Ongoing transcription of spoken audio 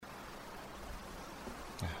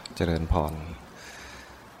เจริญพร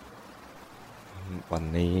วัน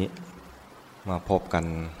นี้มาพบกัน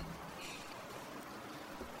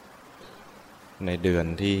ในเดือน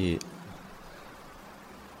ที่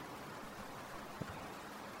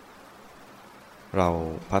เรา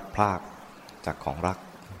พลัดพรากจากของรัก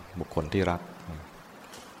บุคคลที่รัก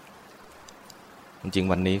จริง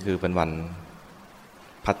ๆวันนี้คือเป็นวัน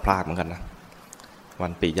พลัดพรากเหมือนกันนะวั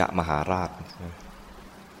นปิยมหาราช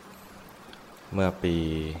เมื่อปี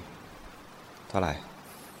เท่าไหร่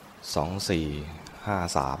2453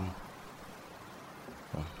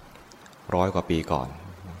 100 กว่าปีก่อน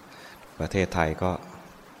ประเทศไทยก็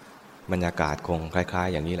บรรยากาศคงคล้าย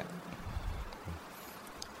ๆอย่างนี้แหละ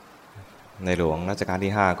ในหลวงรัชกาล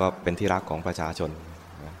ที่5ก็เป็นที่รักของประชาชน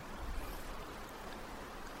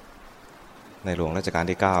ในหลวงรัชกาล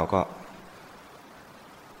ที่9ก็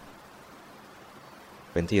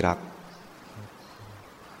เป็นที่รัก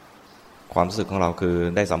ความรู้สึกของเราคือ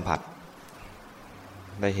ได้สัมผัส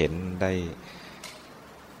ได้เห็น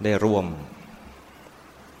ได้ร่วม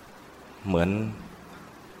เหมือน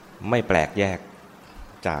ไม่แปลกแยก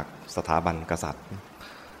จากสถาบันกษัตริย์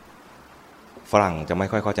ฝรั่งจะไม่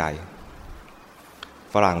ค่อยเข้าใจ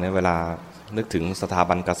ฝรั่งเนี่ยเวลานึกถึงสถา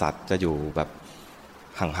บันกษัตริย์จะอยู่แบบ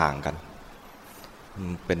ห่างๆกัน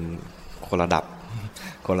เป็นคนละร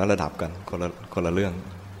ะดับกันคนละเรื่อง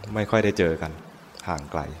ไม่ค่อยได้เจอกันห่าง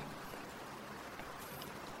ไกล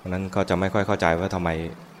เพราะนั้นก็จะไม่ค่อยเข้าใจว่าทำไม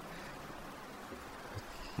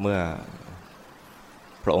เมื่อ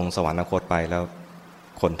พระองค์สวรรคตไปแล้ว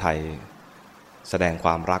คนไทยแสดงคว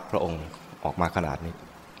ามรักพระองค์ออกมาขนาดนี้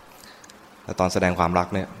แล้วตอนแสดงความรัก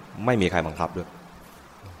เนี่ยไม่มีใครบังคับด้วย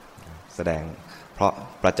แสดงเพราะ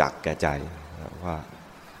ประจักษ์แก่ใจว่า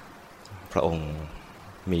พระองค์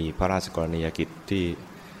มีพระราชกรณียกิจที่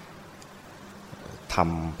ท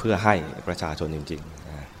ำเพื่อให้ประชาชนจริงๆ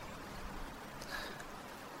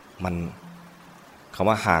มันคำ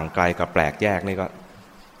ว่าห่างไกลกับแปลกแยกนี่ก็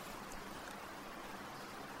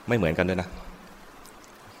ไม่เหมือนกันด้วยนะ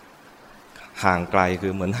ห่างไกลคื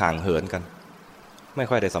อเหมือนห่างเหินกันไม่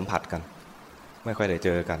ค่อยได้สัมผัสกันไม่ค่อยได้เจ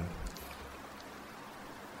อกัน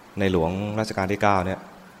ในหลวงรัชกาลที่9เนี่ย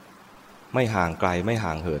ไม่ห่างไกลไม่ห่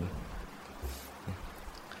างเหิน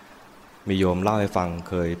มีโยมเล่าให้ฟัง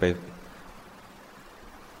เคย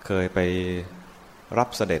ไปรั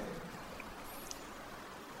บเสด็จ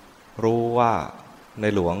รู้ว่าใน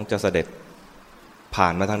หลวงจะเสด็จผ่า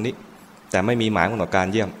นมาทางนี้แต่ไม่มีหมายกำหนดการ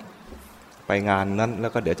เยี่ยมไปงานนั้นแล้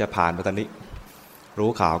วก็เดี๋ยวจะผ่านมาทางนี้รู้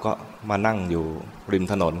ข่าวก็มานั่งอยู่ริม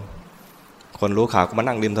ถนนคนรู้ข่าวก็มา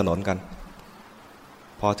นั่งริมถนนกัน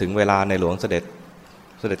พอถึงเวลาในหลวงเสด็จ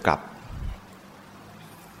กลับ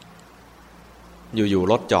อยู่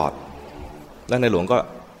รถจอดแล้วในหลวงก็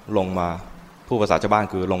ลงมาผู้ภาษาชาวบ้าน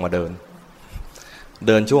คือลงมาเ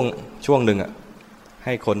ดินช่วงหนึ่งอ่ะใ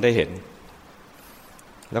ห้คนได้เห็น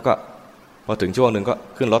แล้วก็พอถึงช่วงหนึ่งก็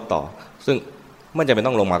ขึ้นรถต่อซึ่งไม่จำเป็น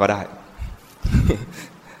ต้องลงมาก็ได้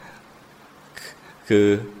คือ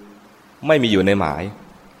ไม่มีอยู่ในหมาย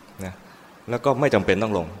นะแล้วก็ไม่จำเป็นต้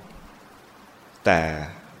องลงแต่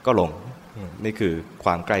ก็ลงนี่คือคว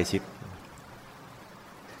ามใกล้ชิด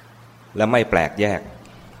และไม่แปลกแยก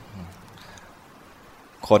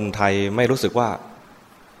คนไทยไม่รู้สึกว่า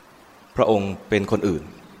พระองค์เป็นคนอื่น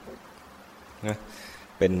นะ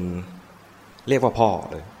เป็นเรียกว่าพ่อ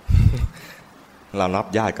เลย เรานับ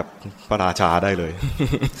ญาติกับพระราชาได้เลย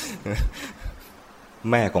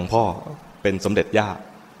แม่ของพ่อเป็นสมเด็จย่า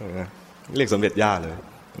เรียกสมเด็จย่าเลย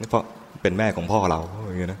เพราะเป็นแม่ของพ่อเรา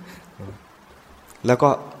อย่างเงี้ยนะแล้วก็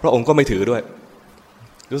พระองค์ก็ไม่ถือด้วย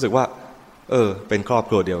รู้สึกว่าเป็นครอบ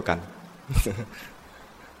ครัวเดียวกัน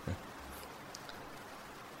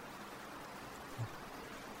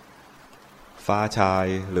ฟ้าชาย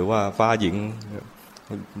หรือว่าฟ้าหญิง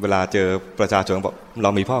เวลาเจอประชาชนบอกเรา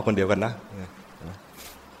มีพ่อคนเดียวกันนะ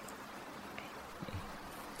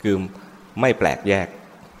คือไม่แปลกแยก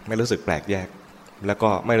ไม่รู้สึกแปลกแยกแล้วก็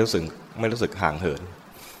ไม่รู้สึกห่างเหิน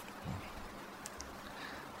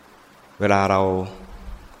เวลาเรา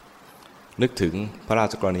นึกถึงพระรา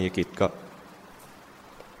ชกรณียกิจก็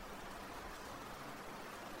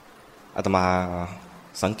อาตมา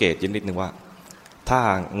สังเกตนิดนึงว่าถ้า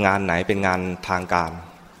งานไหนเป็นงานทางการ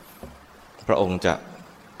พระองค์จะ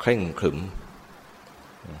เคร่งขรึม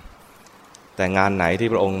แต่งานไหนที่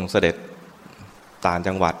พระองค์เสด็จต่าง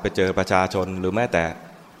จังหวัดไปเจอประชาชนหรือแม้แต่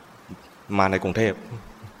มาในกรุงเทพ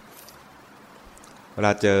เวล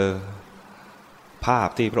าเจอภาพ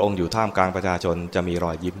ที่พระองค์อยู่ท่ามกลางประชาชนจะมีร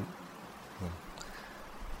อยยิ้ม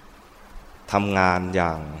ทำงานอย่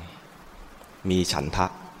างมีฉันทะ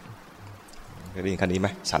เคยได้ยินคำนี้ไหม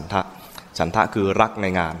ฉันทะคือรักใน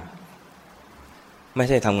งานไม่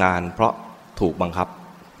ใช่ทำงานเพราะถูกบังคับ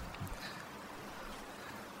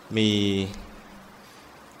มี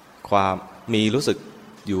ความมีรู้สึก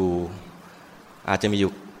อยู่อาจจะมีอ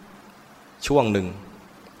ยู่ช่วงหนึ่ง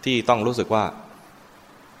ที่ต้องรู้สึกว่า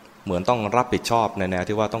เหมือนต้องรับผิดชอบในแนว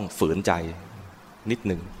ที่ว่าต้องฝืนใจนิด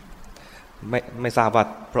หนึ่งไม่ทราบว่า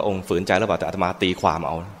พระองค์ฝืนใจหรือเปล่าแต่อาตมาตีความเอ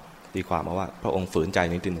าว่าพระองค์ฝืนใจ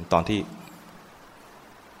นิดหนึ่งตอนที่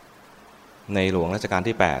ในหลวงรัชกาล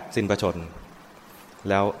ที่8สิ้นพระชนม์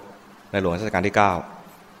แล้วในหลวงรัชกาลที่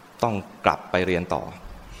9ต้องกลับไปเรียนต่อ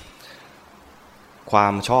ควา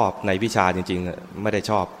มชอบในวิชาจริงๆไม่ได้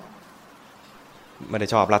ชอ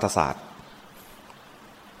บรัฐศาสตร์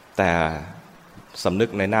แต่สำนึก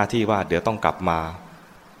ในหน้าที่ว่าเดี๋ยวต้องกลับมา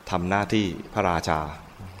ทำหน้าที่พระราชา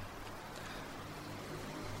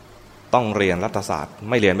ต้องเรียนรัฐศาสตร์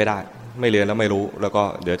ไม่เรียนไม่ได้ไม่เรียนแล้วไม่รู้แล้วก็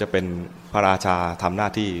เดี๋ยวจะเป็นพระราชาทำหน้า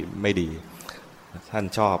ที่ไม่ดีท่าน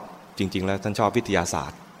ชอบจริงๆแล้วท่านชอบวิทยาศาส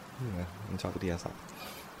ตร์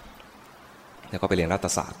แล้วก็ไปเรียนรัฐ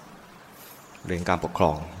ศาสตร์เรียนการปกคร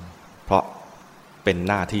องเพราะเป็น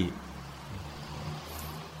หน้าที่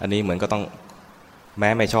อันนี้เหมือนก็ต้องแม้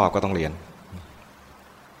ไม่ชอบก็ต้องเรียน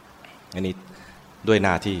อันนี้ด้วยห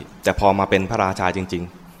น้าที่แต่พอมาเป็นพระราชาจริง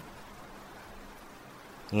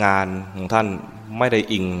ๆงานของท่านไม่ได้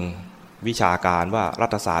อิงวิชาการว่ารั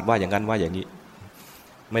ฐศาสตร์ว่าอย่างนั้นว่าอย่างนี้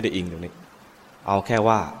ไม่ได้อิงตรงนี้เอาแค่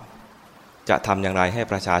ว่าจะทำอย่างไรให้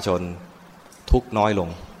ประชาชนทุกข์น้อยลง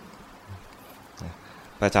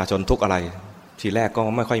ประชาชนทุกข์อะไรทีแรกก็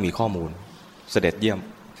ไม่ค่อยมีข้อมูลเสด็จเยี่ย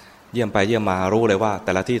มไปเยี่ยมมารู้เลยว่าแ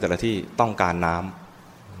ต่ละที่ต้องการน้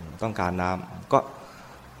ำก็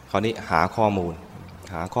คราวนี้หาข้อ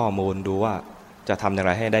มูลดูว่าจะทำอย่างไ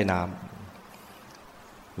รให้ได้น้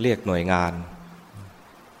ำเรียกหน่วยงาน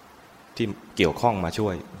ที่เกี่ยวข้องมาช่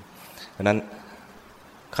วยดังนั้น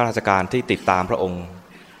ข้าราชการที่ติดตามพระองค์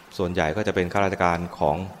ส่วนใหญ่ก็จะเป็นข้าราชการข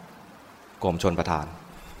องกรมชลประทาน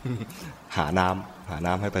หาน้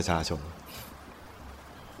ำให้ประชาชน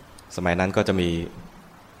สมัยนั้นก็จะมี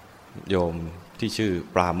โยมที่ชื่อ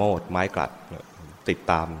ปราโมทย์ไม้กลัดติด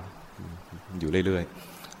ตามอยู่เรื่อย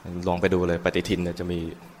ๆลองไปดูเลยปฏิทินเนี่ยจะมี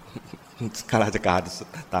ข้าราชการ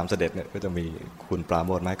ตามเสด็จเนี่ยก็จะมีคุณปราโม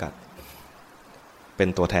ทย์ไม้กลัดเป็น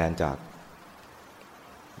ตัวแทนจาก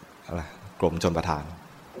อะไรกรมชลประทาน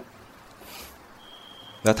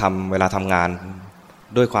แล้วเวลาทำงาน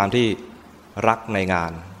ด้วยความที่รักในงา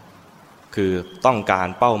นคือต้องการ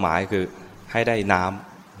เป้าหมายคือให้ได้น้ำ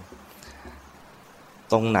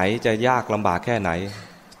ตรงไหนจะยากลำบากแค่ไหน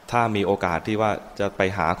ถ้ามีโอกาสที่ว่าจะไป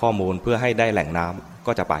หาข้อมูลเพื่อให้ได้แหล่งน้ำ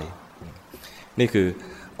ก็จะไปนี่คือ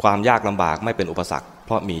ความยากลำบากไม่เป็นอุปสรรคเพ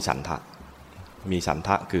ราะมีฉันท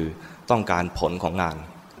ะคือต้องการผลของงาน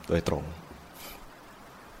โดยตรง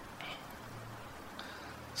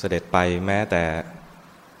เสด็จไปแม้แต่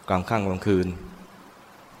กลางค่ำกลางคืน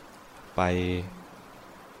ไป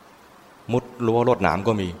มุดรั้วรวดหนาม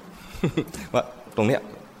ก็มี ว่าตรงเนี้ย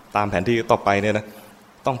ตามแผนที่ต่อไปเนี่ยนะ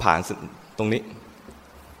ต้องผ่านตรงนี้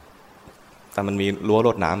แต่มันมีรั้วร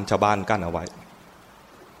วดหนามชาวบ้านกั้นเอาไว้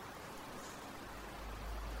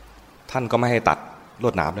ท่านก็ไม่ให้ตัดร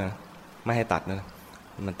วดหนามนะไม่ให้ตัดนะ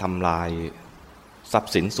มันทำลายทรัพ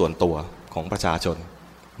ย์สินส่วนตัวของประชาชน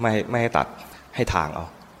ไม่ให้ตัดให้ทางเอา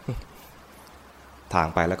ทาง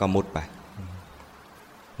ไปแล้วก็มุดไ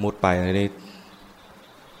ปในนี้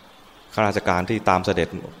ข้าราชการที่ตามเสด็จ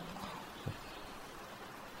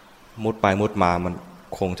มุดไปมุดมามัน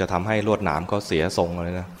คงจะทำให้ลวดหนามเขาเสียทรงเล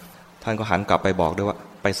ยนะท่านก็หันกลับไปบอกด้วยว่า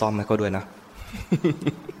ไปซ่อมให้เขาด้วยนะ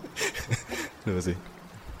ดูสิ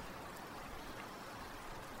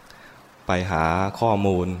ไปหาข้อ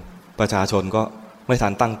มูลประชาชนก็ไม่ทั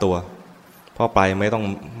นตั้งตัวเพราะไปไม่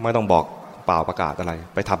ต้องบอกเปล่าประกาศอะไร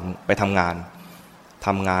ไปทำง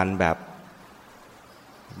านแบบ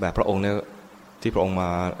พระองค์เนี่ยที่พระองค์มา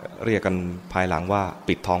เรียกกันภายหลังว่า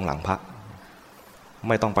ปิดทองหลังพระ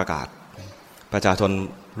ไม่ต้องประกาศประชาชน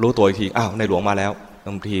รู้ตัวอีกทีอ้าวในหลวงมาแล้วบ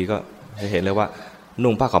างทีก็เห็นเลยว่า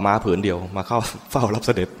นุ่งผ้าขาวม้าผืนเดียวมาเข้าเฝ้ารับเส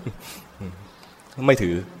ด็จไม่ถื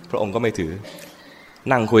อพระองค์ก็ไม่ถือ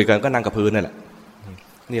นั่งคุยกันก็นั่งกับพื้นนั่นแหละ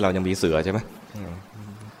นี่เรายังมีเสือใช่ไหม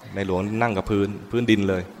ในหลวงนั่งกับพื้นดิน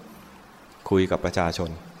เลยคุยกับประชาชน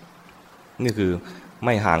นี่คือไ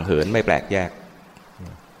ม่ห่างเหินไม่แปลกแยก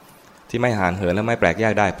ที่ไม่ห่างเหินและไม่แปลกแย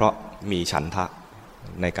กได้เพราะมีฉันทะ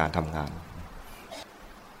ในการทำงาน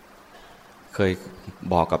เคย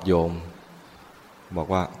บอกกับโยมบอก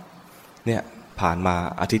ว่าเนี่ยผ่านมา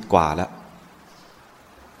อาทิตย์กว่าแล้ว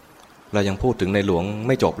เรายังพูดถึงในหลวงไ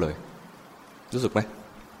ม่จบเลยรู้สึกไหม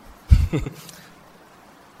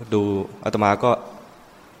ดูอาตมาก็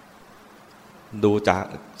ดูจาก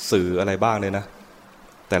สื่ออะไรบ้างเลยนะ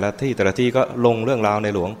แต่ละที่ก็ลงเรื่องราวใน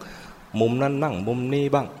หลวงมุมนั้นนั่งมุมนี้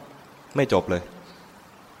บ้างไม่จบเลย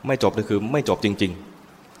คือไม่จบจริง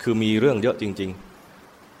ๆ คือมีเรื่องเยอะจริง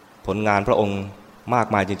ๆผลงานพระองค์มาก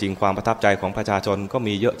มายจริงๆความประทับใจของประชาชนก็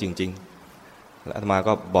มีเยอะจริงๆและอาตมา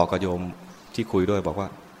ก็บอกกับโยมที่คุยด้วยบอกว่า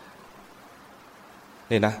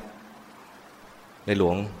นี่นะในหล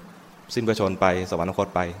วงสิ้นพระชนม์ไปสวรรคต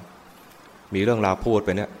ไปมีเรื่องราวพูดไป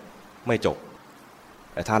เนี่ยไม่จบ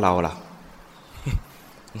แต่ถ้าเราล่ะ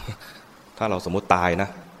ถ้าเราสมมุติตายนะ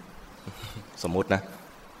สมมุตินะ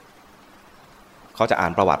เขาจะอ่า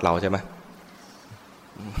นประวัติเราใช่ไหม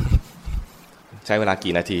ใช้เวลา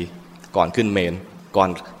กี่นาทีก่อนขึ้นเมนก่อน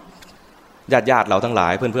ญาติเราทั้งหลา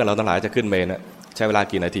ยเพื่อนเราทั้งหลายจะขึ้นเมนนะใช้เวลา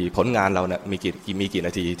กี่นาทีผลงานเราเนี่ยมีกี่น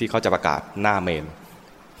าทีที่เขาจะประกาศหน้าเมน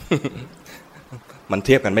มันเ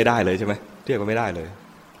ทียบกันไม่ได้เลยใช่ไหมเทียบกันไม่ได้เลย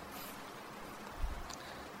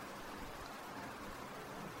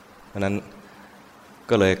เพราะนั้น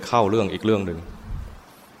ก็เลยเข้าเรื่องอีกเรื่องหนึ่ง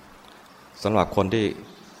สำหรับคนที่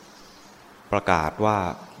ประกาศว่า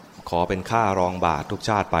ขอเป็นข้ารองบาททุกช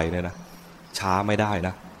าติไปเนี่ยนะช้าไม่ได้น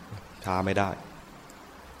ะช้าไม่ได้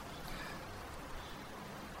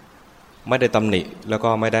ไม่ได้ตำหนิแล้วก็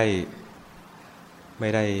ไม่ไ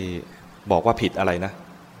ด้บอกว่าผิดอะไรนะ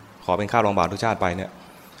ขอเป็นข้ารองบาททุกชาติไปเนี่ย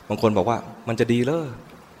บางคนบอกว่ามันจะดีเหรอ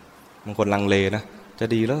บางคนลังเลนะจะ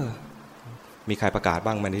ดีเหรอมีใครประกาศ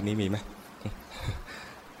บ้างไหมที่นี้มีไหม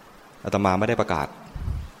อาตมาไม่ได้ประกาศ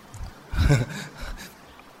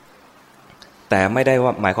แต่ไม่ได้ว่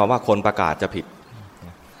าหมายความว่าคนประกาศจะผิด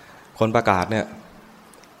คนประกาศเนี่ย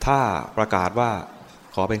ถ้าประกาศว่า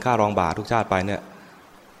ขอเป็นข้ารองบาททุกชาติไปเนี่ย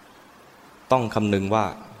ต้องคำนึงว่า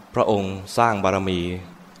พระองค์สร้างบารมี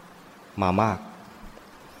มามาก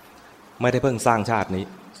ไม่ได้เพิ่งสร้างชาตินี้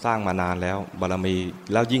สร้างมานานแล้วบารมี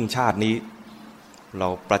แล้วยิ่งชาตินี้เรา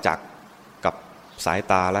ประจักษ์กับสาย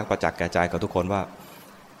ตาและประจักษ์แก่ใจกับทุกคนว่า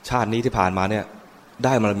ชาตินี้ที่ผ่านมาเนี่ยไ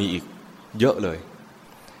ด้บารมีอีกเยอะเลย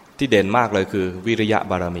ที่เด่นมากเลยคือวิริยะ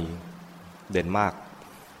บารมีเด่นมาก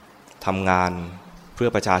ทำงานเพื่อ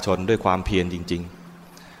ประชาชนด้วยความเพียรจริง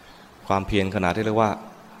ๆความเพียรขนาดที่เรียกว่า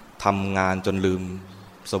ทำงานจนลืม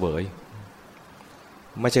เสวย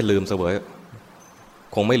ไม่ใช่ลืมเสวย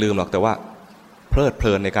คงไม่ลืมหรอกแต่ว่าเพลิดเพ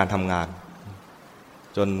ลินในการทำงาน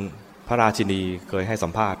จนพระราชินีเคยให้สั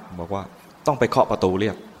มภาษณ์บอกว่าต้องไปเคาะประตูเรี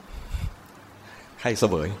ยกให้เส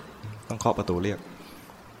วยต้องเคาะประตูเรียก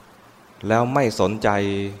แล้วไม่สนใจ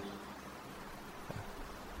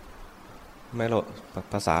ไม่รู้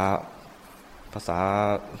ภาษา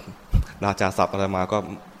ราชาศัพท์อะไรมาก็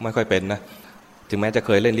ไม่ค่อยเป็นนะถึงแม้จะเค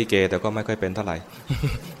ยเล่นลิเกแต่ก็ไม่ค่อยเป็นเท่าไหร่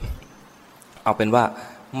เอาเป็นว่า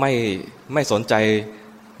ไม่สนใจ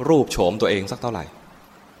รูปโฉมตัวเองสักเท่าไหร่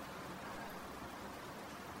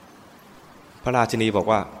พระราชินีบอก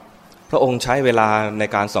ว่าพระองค์ใช้เวลาใน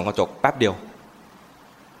การส่องกระจกแป๊บเดียว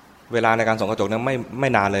เวลาในการส่องกระจกนั้นไม่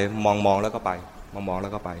นานเลยมองแล้วก็ไปมองแล้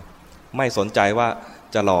วก็ไปไม่สนใจว่า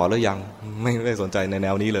จะหล่อหรือยังไม่สนใจในแน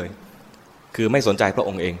วนี้เลยคือไม่สนใจพระอ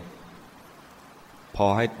งค์เองพ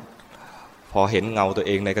อเห็นเงาตัวเ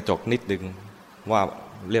องในกระจกนิดนึงว่า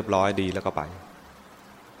เรียบร้อยดีแล้วก็ไป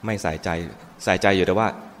ไม่ใส่ใจอยู่แต่ว่า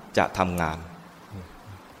จะทำงาน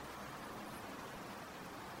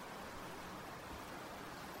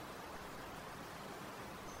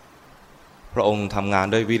พระองค์ทำงาน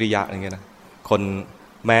ด้วยวิริยะอย่างเงี้ยนะคน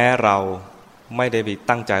แม้เราไม่ได้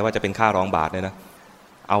ตั้งใจว่าจะเป็นข้ารองบาทเนี่ยนะ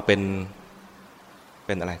เอาเป็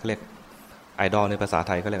นอะไรเขาเรียกไอดอลในภาษาไ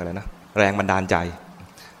ทยเขาเรียกอะไรนะแรงบันดาลใจ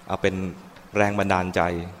เอาเป็นแรงบันดาลใจ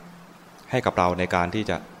ให้กับเราในการที่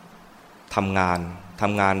จะทำงา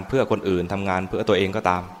นเพื่อคนอื่นทำงานเพื่อตัวเองก็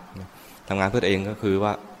ตามทำงานเพื่อตัวเองก็คือว่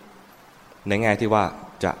าในแง่ที่ว่า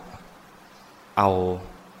จะเอา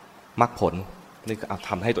มรรคผลนี่คือเอา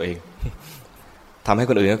ทำให้ตัวเองทำให้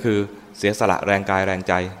คนอื่นก็คือเสียสละแรงกายแรง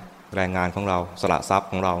ใจแรงงานของเราสละทรัพย์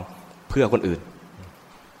ของเราเพื่อคนอื่น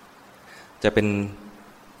จะเป็น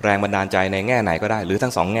แรงบันดาลใจในแง่ไหนก็ได้หรือทั้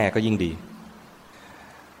งสองแง่ก็ยิ่งดี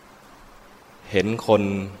เห็นคน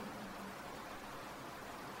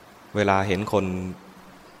เวลาเห็นคน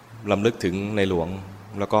รำลึกถึงในหลวง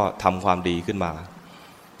แล้วก็ทำความดีขึ้นมา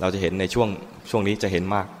เราจะเห็นในช่วงนี้จะเห็น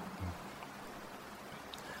มาก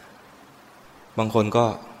บางคนก็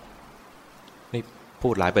นี่พู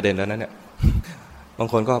ดหลายประเด็นแล้วนะเนี่ยบาง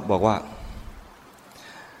คนก็บอกว่า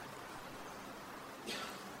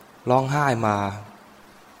ร้องไห้มา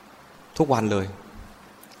ทุกวันเลย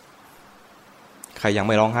ใครยังไ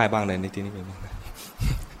ม่ร้องไห้บ้างในที่นี้มี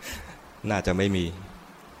น่าจะไม่มี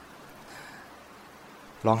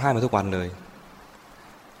ร้องไห้มาทุกวันเลย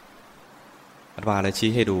อาตมาเลย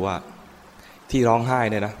ชี้ให้ดูว่าที่ร้องไห้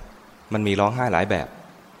เนี่ยนะมันมีร้องไห้หลายแบบ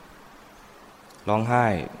ร้องไห้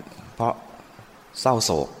เพราะเศร้าโ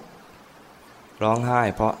ศกร้องไห้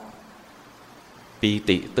เพราะปี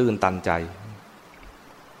ติตื้นตันใจ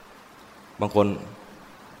บางคน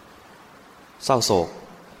เศร้าโศก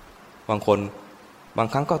บางคนบาง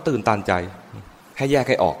ครั้งก็ตื่นตันใจให้แยก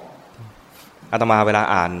ให้ออกอาตมาเวลา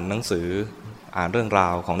อ่านหนังสืออ่านเรื่องรา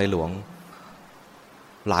วของในหลวง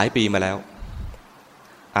หลายปีมาแล้ว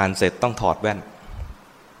อ่านเสร็จต้องถอดแว่น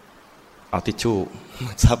เอาทิชชู่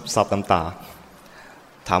ซับน้ำตา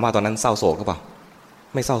ถามว่าตอนนั้นเศร้าโศกหรือเปล่า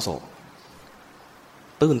ไม่เศร้าโศก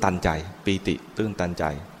ตื้นตันใจปีติตื้นตันใจ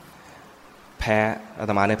แพ้อา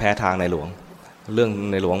ตมาในแพ้ทางในหลวงเรื่อง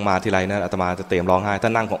ในหลวงมาทีไรนะอาตมาจะเตรียมร้องไห้ถ้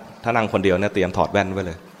านั่งคนเดียวเนี่ยเตรียมถอดแว่นไว้เ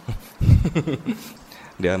ลย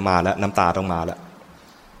เดี๋ยวมาแล้วน้ำตาต้องมาแล้ว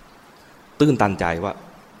ตื้นตันใจว่า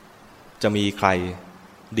จะมีใคร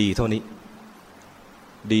ดีเท่านี้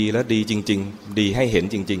ดีและดีจริงๆดีให้เห็น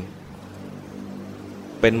จริง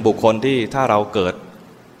ๆเป็นบุคคลที่ถ้าเราเกิด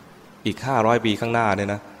อีก500 ปีข้างหน้าเนี่ย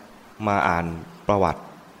นะมาอ่านประวัติ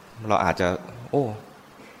เราอาจจะ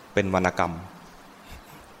เป็นวรรณกรรม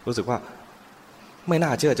รู้สึกว่าไม่น่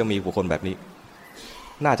าเชื่อจะมีบุคคลแบบนี้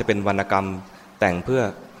น่าจะเป็นวรรณกรรมแต่งเพื่อ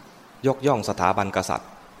ยกย่องสถาบันกษัตริย์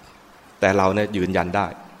แต่เราเนี่ยยืนยันได้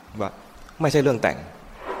ว่าไม่ใช่เรื่องแต่ง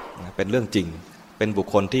เป็นเรื่องจริงเป็นบุค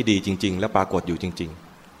คลที่ดีจริงๆและปรากฏอยู่จริง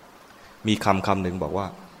ๆมีคำหนึ่งบอกว่า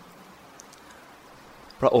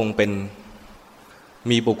พระองค์เป็น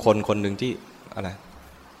มีบุคคลคนหนึ่งที่อะไร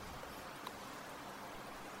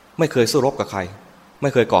ไม่เคยสู้รบกับใครไ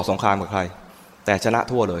ม่เคยก่อสงครามกับใครแต่ชนะ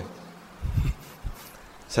ทั่วเลย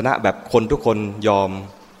ชนะแบบคนทุกคนยอ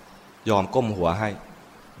มก้มหัวให้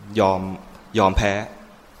ยอมแพ้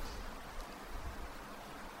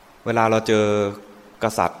เวลาเราเจอก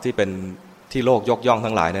ษัตริย์ที่เป็นที่โลกยกย่อง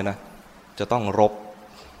ทั้งหลายเนี่ยนะจะต้องรบ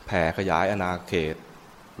แผ่ขยายอาณาเขต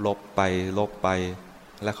ลบไป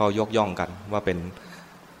และเขายกย่องกันว่าเป็น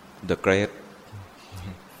The Great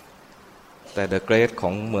แต่ The Great ขอ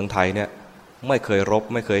งเมืองไทยเนี่ยไม่เคยรบ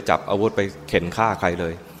ไม่เคยจับอาวุธไปเข็นฆ่าใครเล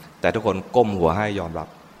ยแต่ทุกคนก้มหัวให้ยอม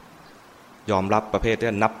รับประเภทที่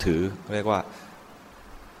นับถือเรียกว่า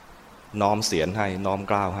น้อมเสียรให้น้อม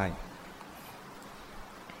เกล้าให้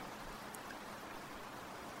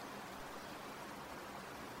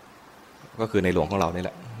ก็คือในหลวงของเรานี่แห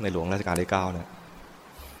ละในหลวงรัชกาลที่9เนี่ย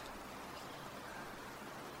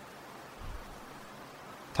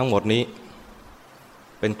ทั้งหมดนี้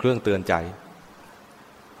เป็นเครื่องเตือนใจ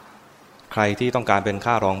ใครที่ต้องการเป็น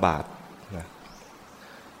ข้ารองบาทนะ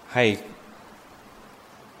ใ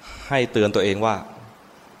ห้เตือนตัวเองว่า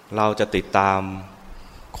เราจะติดตาม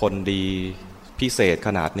คนดีพิเศษข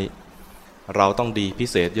นาดนี้เราต้องดีพิ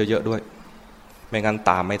เศษเยอะๆด้วยไม่งั้น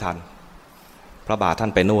ตามไม่ทันพระบาทท่า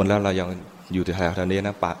นไปนู่นแล้วเรายังอยู่แถวๆนี้น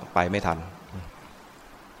ะไปไม่ทัน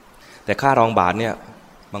แต่ข้ารองบาทเนี่ย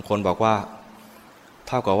บางคนบอกว่าเ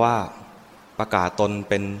ท่ากับว่าประกาศตน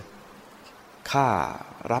เป็นข้า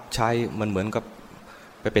รับใช้มันเหมือนกับ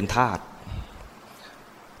ไปเป็นทา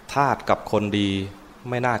สกับคนดี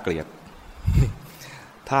ไม่น่าเกลียด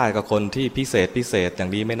ทาสกับคนที่พิเศษอย่า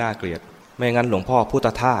งนี้ไม่น่าเกลียดไม่งั้นหลวงพ่อพุทธ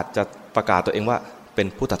ทาสจะประกาศตัวเองว่าเป็น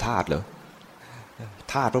พุทธทาสเหรอ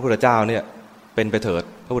ทาสพระพุทธเจ้าเนี่ยเป็นไปเถิด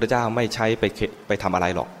พระพุทธเจ้าไม่ใช้ไปทำอะไร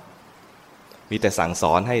หรอกมีแต่สั่งส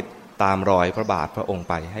อนให้ตามรอยพระบาทพระองค์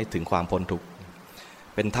ไปให้ถึงความพ้นทุกข์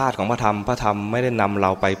เป็นทาสของพระธรรมไม่ได้นำเร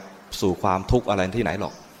าไปสู่ความทุกข์อะไรที่ไหนหร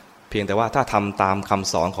อกเพียงแต่ว่าถ้าทำตามค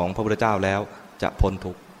ำสอนของพระพุทธเจ้าแล้วจะพ้น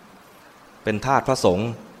ทุกข์เป็นทาสพระสงฆ์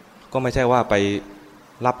ก็ไม่ใช่ว่าไป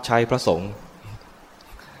รับใช้พระสงฆ์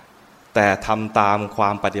แต่ทำตามควา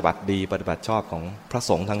มปฏิบัติดีปฏิบัติชอบของพระ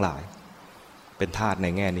สงฆ์ทั้งหลายเป็นทาสใน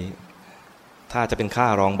แง่นี้ถ้าจะเป็นข้า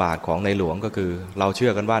รองบาทของในหลวงก็คือเราเชื่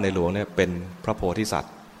อกันว่าในหลวงเนี่ยเป็นพระโพธิสัต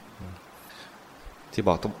ว์ที่บ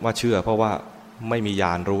อกว่าเชื่อเพราะว่าไม่มีญ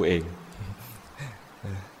าณรู้เอง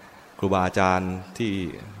ครูบาอาจารย์ที่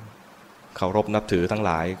เคารพนับถือทั้งห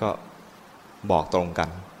ลายก็บอกตรงกัน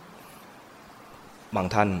บาง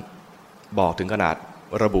ท่านบอกถึงขนาด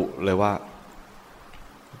ระบุเลยว่า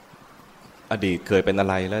อดีตเคยเป็นอะ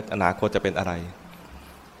ไรและอนาคตจะเป็นอะไร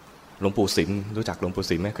หลวงปู่สิมรู้จักหลวงปู่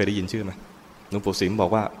สิมไหมเคยได้ยินชื่อไหมหลวงปู่สิมบอ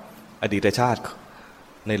กว่าอดีตชาติ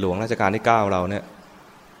ในหลวงรัชกาลที่9เราเนี่ย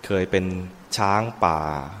เคยเป็นช้างป่า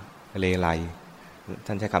เลไล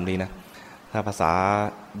ท่านใช้คำนี้นะถ้าภาษา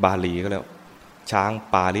บาลีก็แล้วช้าง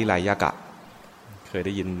ปาลิไลยกะเคยไ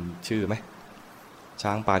ด้ยินชื่อไหมช้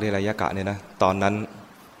างปาลิไลยกะเนี่ยนะตอนนั้น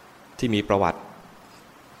ที่มีประวัติ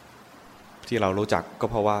ที่เรารู้จักก็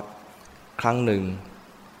เพราะว่าครั้งหนึ่ง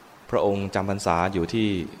พระองค์จำพรรษาอยู่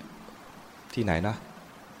ที่ไหนนะ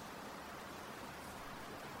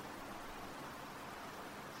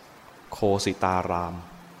โคสิตาราม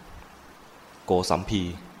โกสัมพี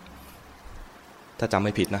ถ้าจำไ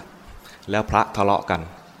ม่ผิดนะแล้วพระทะเลาะกัน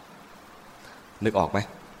นึกออกไหม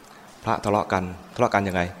พระทะเลาะกัน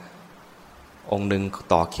ยังไงองค์หนึ่ง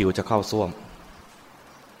ต่อคิวจะเข้าส้วม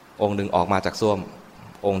องค์หนึ่งออกมาจากส้วม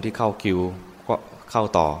องค์ที่เข้าคิวก็เข้า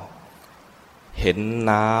ต่อเห็น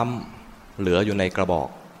น้ำเหลืออยู่ในกระบอก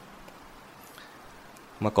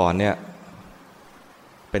เมื่อก่อนเนี่ย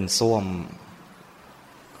เป็นส้วม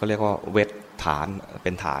เขาเรียกว่าเวทฐานเ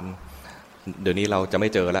ป็นฐานเดี๋ยวนี้เราจะไม่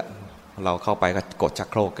เจอแล้วเราเข้าไปก็กดชัก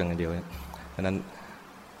โครกกันเดียวเพราะนั้น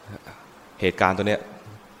เหตุการณ์ตัวเนี้ย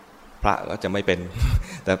พระก็จะไม่เป็น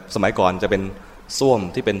แต่สมัยก่อนจะเป็นส้วม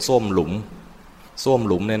ที่เป็นส้วมหลุ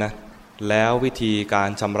มเนี่ยนะแล้ววิธีการ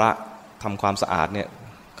ชำระทำความสะอาดเนี่ย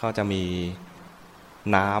เขาจะมี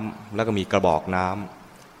น้ำแล้วก็มีกระบอกน้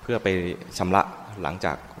ำเพื่อไปชำระหลังจ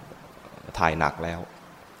ากถ่ายหนักแล้ว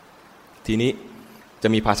ทีนี้จะ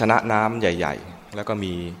มีภาชนะน้ำใหญ่ๆแล้วก็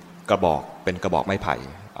มีกระบอกเป็นกระบอกไม้ไผ่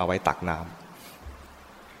เอาไว้ตักน้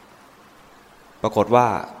ำปรากฏว่า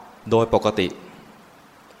โดยปกติ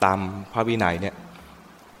ตามพระวินัยเนี่ย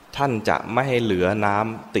ท่านจะไม่ให้เหลือน้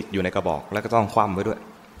ำติดอยู่ในกระบอกแล้วก็ต้องคว่ำไว้ด้วย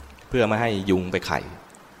เพื่อไม่ให้ยุงไปไข่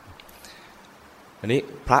อันนี้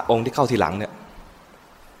พระองค์ที่เข้าทีหลังเนี่ย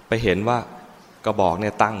ไปเห็นว่ากระบอกเนี่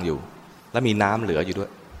ยตั้งอยู่แล้วมีน้ำเหลืออยู่ด้ว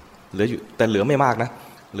ยเหลืออยู่แต่เหลือไม่มากนะ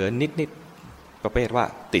เหลือนิดๆประเภทว่า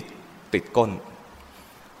ติดก้น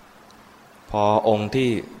พอองค์ที่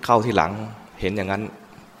เข้าทีหลังเห็นอย่างนั้น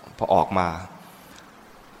พอออกมา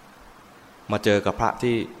เจอกับพระ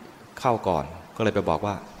ที่เข้าก่อนก็เลยไปบอก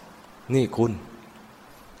ว่านี่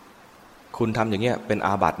คุณทำอย่างเงี้ยเป็นอ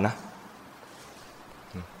าบัตินะ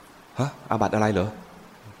ฮะอาบัติอะไรเหรอ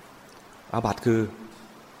อาบัติคือ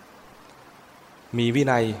มีวิ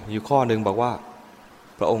นัยอยู่ข้อหนึ่งบอกว่า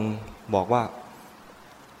พระองค์บอกว่า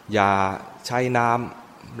อย่าใช้น้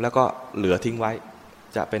ำแล้วก็เหลือทิ้งไว้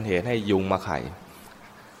จะเป็นเหตุให้ยุงมาไข่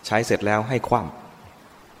ใช้เสร็จแล้วให้คว่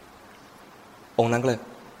ำองค์นั้นก็เลย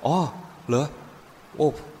อ๋อเหรอโอ้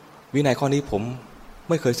วินัยข้อนี้ผม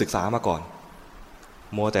ไม่เคยศึกษามาก่อน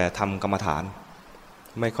มัวแต่ทำกรรมฐาน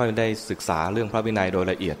ไม่ค่อยได้ศึกษาเรื่องพระวินัยโดย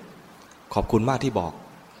ละเอียดขอบคุณมากที่บอก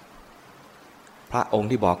พระองค์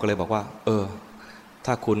ที่บอกก็เลยบอกว่า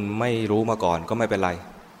ถ้าคุณไม่รู้มาก่อนก็ไม่เป็นไร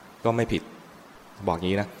ก็ไม่ผิดบอก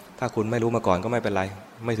งี้นะถ้าคุณไม่รู้มาก่อนก็ไม่เป็นไร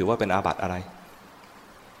ไม่ถือว่าเป็นอาบัติอะไร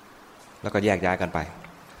แล้วก็แยกย้ายกันไป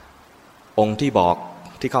องค์ที่บอก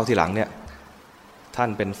ที่เข้าทีหลังเนี่ยท่าน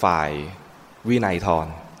เป็นฝ่ายวินัยทร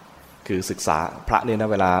คือศึกษาพระเนี่ยนะ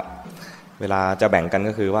เวลาจะแบ่งกัน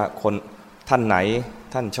ก็คือว่าคนท่านไหน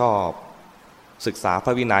ท่านชอบศึกษาพร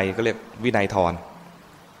ะวินัยก็เรียกวินัยทร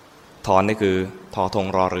นี่คือทอธง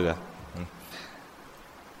รอเรือ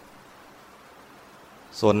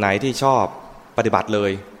ส่วนไหนที่ชอบปฏิบัติเล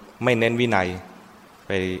ยไม่เน้นวินัยไ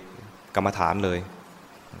ปกรรมฐานเลย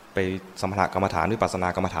ไปสมถกรรมฐานหรือวิปัสสนา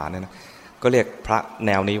กรรมฐานเนี่ยนะก็เรียกพระแ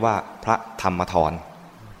นวนี้ว่าพระธรรมธร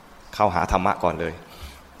เข้าหาธรรมะก่อนเลย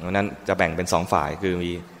เพราะนั้นจะแบ่งเป็นสองฝ่ายคือ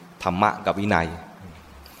มีธรรมะกับวินัย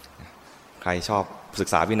ใครชอบศึก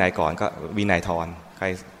ษาวินัยก่อนก็วินัยธรใคร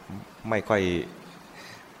ไม่ค่อย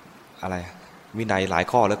อะไรวินัยหลาย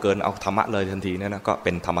ข้อเหลือเกินเอาธรรมะเลยทันทีเนี่ยนะก็เ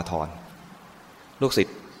ป็นธรรมธรลูกศิษ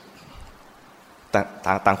ย์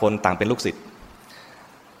ต่างคนต่างเป็นลูกศิษย์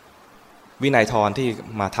วินัยธรที่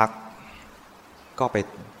มาทักก็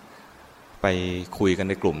ไปคุยกัน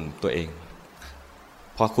ในกลุ่มตัวเอง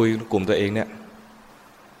พอคุยกลุ่มตัวเองเนี่ย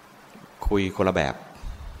คุยคนละแบบ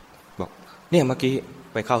บอกเนี่ยเมื่อกี้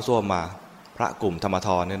ไปเข้าส้วมมาพระกลุ่มธรรมธ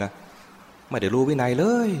รเนี่ยนะไม่ได้รู้วินัยเล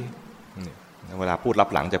ยเวลาพูดรับ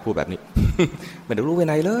หลังจะพูดแบบนี้ ไม่ได้รู้วิ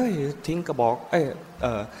นัยเลยทิ้งกระบอก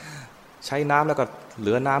ใช้น้ำแล้วก็เห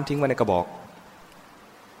ลือน้ำทิ้งไว้ในกระบอก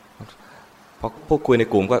พอพวกคุยใน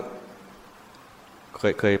กลุ่มก็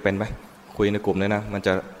เคยเป็นไหมคุยในกลุ่มเนี่ยนะมั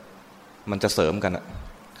นจะเสริมกันอ่ะ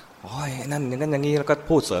โอ้ยนั่นอย่างนั้นอย่างนี้แล้วก็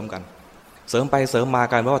พูดเสริมกันเสริมไปเสริมมา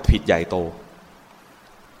กันว่าผิดใหญ่โต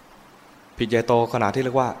ขนาดที่เ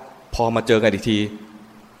รียกว่าพอมาเจอกันอีกที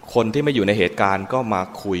คนที่ไม่อยู่ในเหตุการณ์ก็มา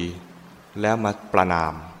คุยแล้วมาประณา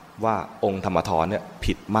มว่าองค์ธรรมธรเนี่ย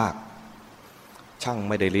ผิดมากช่าง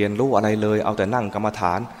ไม่ได้เรียนรู้อะไรเลยเอาแต่นั่งกรรมฐ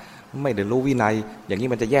านไม่ได้รู้วินัยอย่างนี้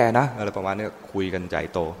มันจะแย่นะอะไรประมาณนี้คุยกันใหญ่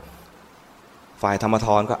โตฝ่ายธรรมธ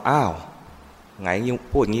รก็อ้าวไง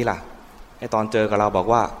พูดงี้ล่ะไอ้ตอนเจอกับเราบอก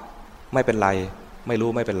ว่าไม่เป็นไรไม่รู้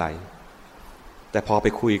ไม่เป็นไรแต่พอไป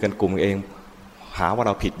คุยกันกลุ่มเองหาว่าเ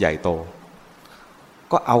ราผิดใหญ่โต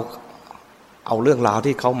ก็เอาเรื่องราว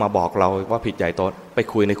ที่เขามาบอกเราว่าผิดใหญ่โตไป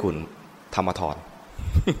คุยในกลุ่มธรรมธร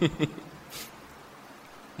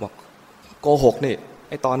บอกโกหกนี่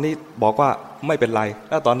ไอ้ตอนนี้บอกว่าไม่เป็นไร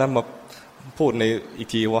แล้วตอนนั้นมาพูดในอีก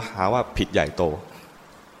ทีว่าหาว่าผิดใหญ่โต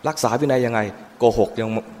รักษาวินัยยังไงโกหกยัง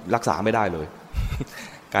รักษาไม่ได้เลย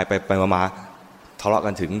กลายไปมาทะเลาะกั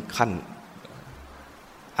นถึงขั้น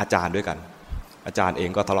อาจารย์ด้วยกันอาจารย์เอง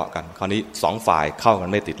ก็ทะเลาะกันคราวนี้สองฝ่ายเข้ากัน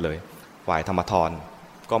ไม่ติดเลยฝ่ายธรรมธร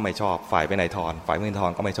ก็ไม่ชอบฝ่ายวินัยธรฝ่ายวินัยธ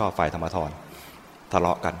รก็ไม่ชอบฝ่ายธรรมธรทะเล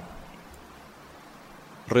าะกัน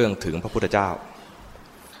เรื่องถึงพระพุทธเจ้า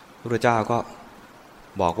พระพุทธเจ้าก็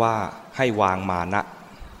บอกว่าให้วางมานะ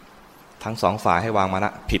ทั้งสองฝ่ายให้วางมาน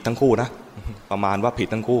ะผิดทั้งคู่นะประมาณว่าผิด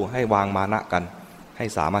ทั้งคู่ให้วางมานะกันให้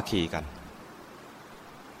สามัคคีกัน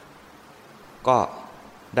ก็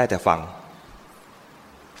ได้แต่ฟัง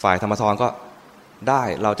ฝ่ายธรรมธรก็ได้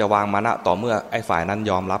เราจะวางมานะต่อเมื่อไอ้ฝ่ายนั้น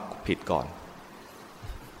ยอมรับผิดก่อน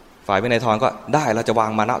ฝ่ายวินัยธรก็ได้เราจะวา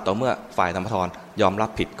งมานะต่อเมื่อฝ่ายธรรมธรยอมรับ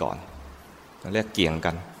ผิดก่อนเรียกเกี่ยง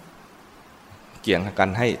กัน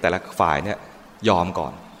ให้แต่ละฝ่ายเนี่ยยอมก่อ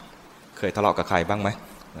นเคยทะเลาะกับใครบ้างไหม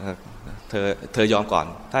เธอยอมก่อน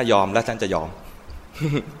ถ้ายอมแล้วฉันจะยอม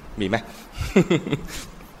มีไหม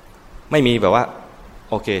ไม่มีแบบว่า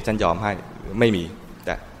โอเคฉันยอมให้ไม่มีแ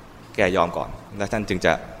ต่แกยอมก่อนแล้วท่านจึงจ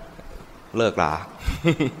ะเลิกลา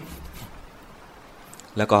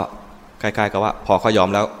แล้วก็คล้ายๆกับว่าพอเขายอม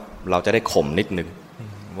แล้วเราจะได้ข่มนิดนึง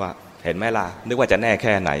ว่าเห็นไหมล่ะนึกว่าจะแน่แ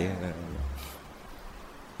ค่ไหน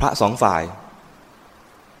พระสองฝ่าย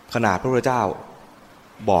ขนาดพระพุทธเจ้า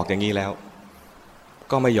บอกอย่างนี้แล้ว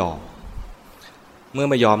ก็ไม่ยอมเมื่อ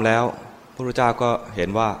ไม่ยอมแล้วพระพุทธเจ้าก็เห็น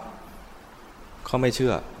ว่าเขาไม่เชื่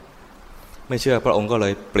อพระองค์ก็เล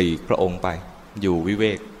ยปลีกพระองค์ไปอยู่วิเว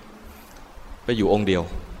กไปอยู่องค์เดียว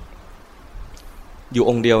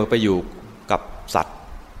ไปอยู่กับสัตว์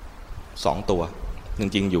สองตัวจ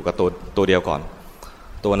ริงๆอยู่กับตัวเดียวก่อน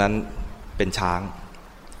ตัวนั้นเป็นช้า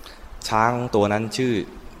งตัวนั้นชื่อ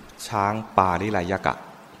ช้างปาริไลยกะ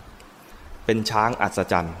เป็นช้างอัศ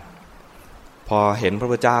จรรย์พอเห็นพระ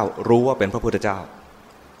พุทธเจ้ารู้ว่าเป็นพระพุทธเจ้า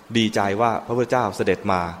ดีใจว่าพระพุทธเจ้าเสด็จ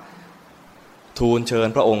มาทูลเชิญ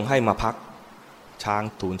พระองค์ให้มาพักช้าง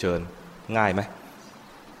ทูลเชิญง่ายไหม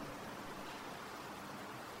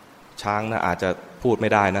ช้างนะอาจจะพูดไม่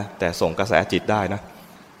ได้นะแต่ส่งกระแสจิตได้นะ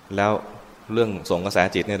แล้วเรื่องส่งกระแส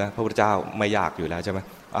จิตเนี่ยนะพระพุทธเจ้าไม่ยากอยู่แล้วใช่ไหม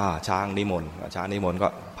ช้างนิมนต์ก็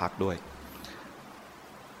พักด้วย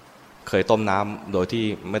เคยต้มน้ำโดยที่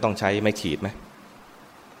ไม่ต้องใช้ไม้ขีดไหม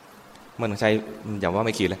ไม่ต้องใช้อย่าว่าไ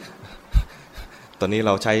ม่ขีดเลย ตอนนี้เ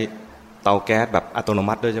ราใช้เตาแก๊สแบบอัตโน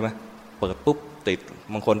มัติด้วยใช่ไหมเปิดปุ๊บติด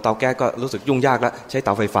บางคนเตาแก๊สก็รู้สึกยุ่งยากแล้วใช้เต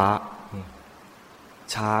าไฟฟ้า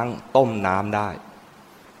ช้างต้มน้ำได้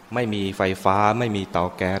ไม่มีไฟฟ้าไม่มีเตา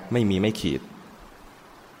แก๊สไม่มีไม้ขีด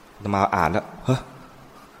มาอ่านแล้วเฮ้ย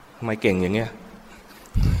ทำไมเก่งอย่างเงี้ย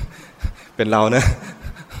เป็นเรานะ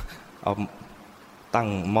เอาตั้ง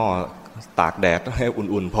หม้อตากแดดให้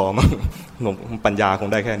อุ่นๆพอมั้งปัญญาคง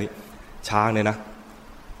ได้แค่นี้ช้างเนี่ยนะ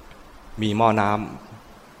มีหม้อน้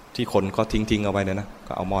ำที่คนเขาทิ้งเอาไว้เนี่ยนะ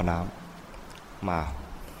ก็เอาหม้อน้ำมา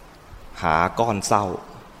หาก้อนเศร้า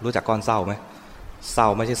รู้จักก้อนเศร้าไหมเศร้า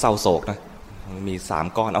ไม่ใช่เศร้าโศกนะมี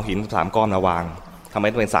3ก้อนเอาหิน3ก้อนมาวางทำไม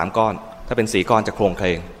ต้องเป็น3ก้อนถ้าเป็น4ก้อนจะโครงเคล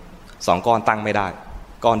ง2ก้อนตั้งไม่ได้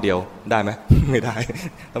ก้อนเดียวได้ไหม ไม่ได้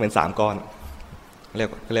ต้องเป็น3ก้อนเ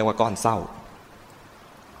รียกว่าก้อนเศร้า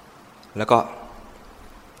แล้วก็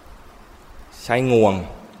ใช้งวง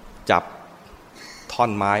จับท่อ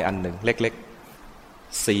นไม้อันหนึ่งเล็ก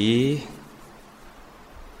ๆสี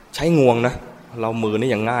ใช้งวงนะเรามือนี่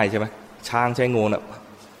ยังง่ายใช่ไหมช้างใช้งวงนะ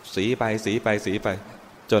สีไป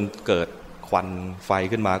จนเกิดควันไฟ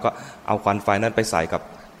ขึ้นมาก็เอาควันไฟนั้นไปใส่กับ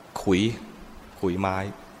ขุยไม้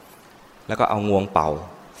แล้วก็เอางวงเป่า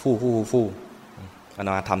ฟู่อาต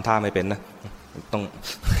มาทำท่าไม่เป็นนะ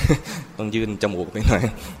ต้องยื่นจมูกไปหน่อย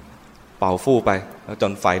เป่าฟู่ไปแล้วจ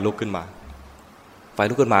นไฟลุกขึ้นมา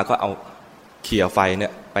ก็เอาเขี่ยไฟเนี่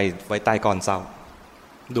ยไปไว้ใต้ก้อนเศร้า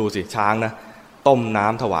ดูสิช้างนะต้มน้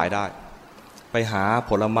ำถวายได้ไปหา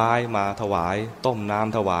ผลไม้มาถวายต้มน้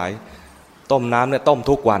ำถวายต้มน้ำเนี่ยต้ม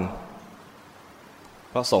ทุกวัน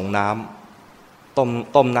เพราะส่งน้ำ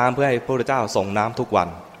ต้มน้ำเพื่อให้พระพุทธเจ้าส่งน้ำทุกวัน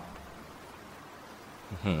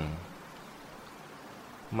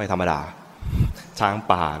ไม่ธรรมดาช้าง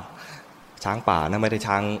ป่านะไม่ได้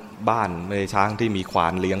ช้างบ้านไม่ได้ช้างที่มีควา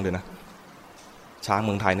นเลี้ยงเลยนะช้างเ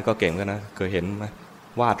มืองไทยนี่ก็เก่งกันนะเคยเห็นไหม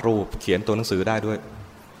วาดรูปเขียนตัวหนังสือได้ด้วย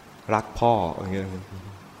รักพ่ออย่างเงี้ย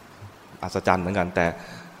อัศจรรย์เหมือนกันแต่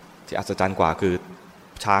ที่อัศจรรย์กว่าคือ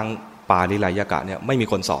ช้างปาริไลยกะเนี่ยไม่มี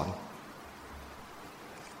คนสอน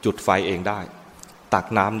จุดไฟเองได้ตัก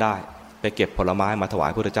น้ำได้ไปเก็บผลไม้มาถวาย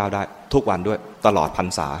พระพุทธเจ้าได้ทุกวันด้วยตลอดพรร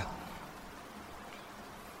ษา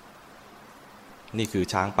นี่คือ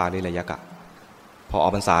ช้างปาริไลยกะพอออ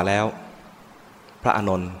กพรรษาแล้วพระอา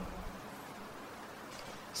นนท์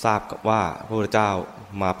ทราบว่าพระพุทธเจ้า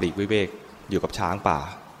มาปลีกวิเวกอยู่กับช้างป่า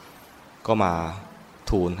ก็มา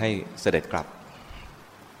ทูลให้เสด็จกลับ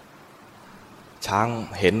ช้าง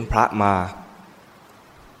เห็นพระมา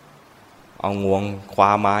เอางวงคว้า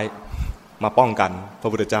ไม้มาป้องกันพระ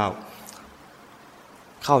พุทธเจ้า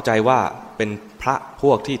เข้าใจว่าเป็นพระพ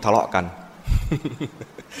วกที่ทะเลาะกัน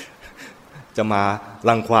จะมา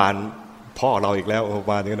รังควานพ่อเราอีกแล้ว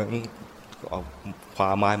มาอย่างนั้นเอาคว้า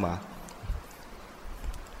ไม้มา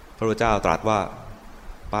พระพุทธเจ้าตรัสว่า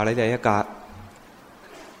ปาริยกะ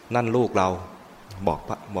นั่นลูกเราบอ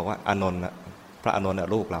กว่าอานนท์นะพระอานนท์น่ะ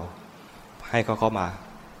ลูกเราให้เขาเข้ามา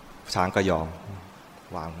ช้างก็ยอม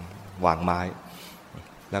วางไม้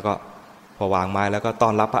แล้วก็พอวางไม้แล้วก็ต้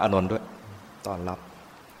อนรับพระอานนท์ด้วยต้อนรับ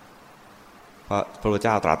เพราะพระพุทธเ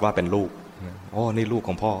จ้าตรัสว่าเป็นลูกโอ้นี่ลูกข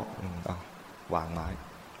องพ่อวางไม้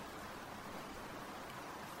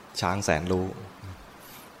ช้างแสนรู้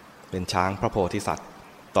เป็นช้างพระโพธิสัตว์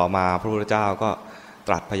ต่อมาพระพุทธเจ้าก็ต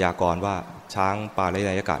รัสพยากรณ์ว่าช้างปาริ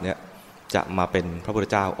ยกะเนี่ยจะมาเป็นพระพุทธ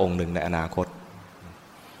เจ้าองค์หนึ่งในอนาคต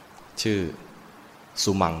ชื่อ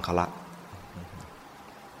สุมังคละ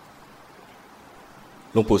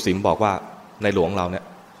หลวงปู่สิมบอกว่าในหลวงเราเนี่ย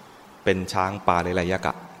เป็นช้างปาริยก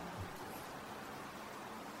ะ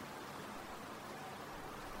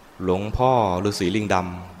หลวงพ่อฤาษีลิงด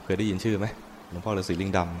ำเคยได้ยินชื่อไหมหลวงพ่อฤาษีลิ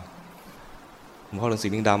งดำหลวงพ่อฤาษี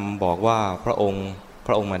ลิงดำบอกว่าพระอง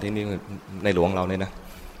ค์มาที่นี่ในหลวงเราเนี่ยนะ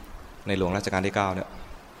ในหลวงรัชกาลที่9เนี่ย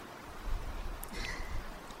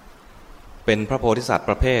เป็นพระโพธิสัตว์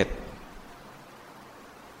ประเภท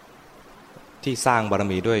ที่สร้างบาร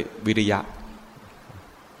มีด้วยวิริยะ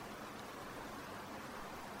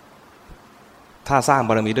ถ้าสร้างบ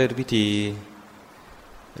ารมีด้วยวิธี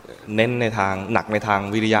เน้นในทางหนักในทาง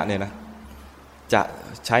วิริยะเนี่ยนะจะ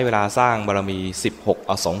ใช้เวลาสร้างบารมี16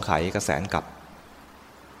อสงไขยกแสนกับ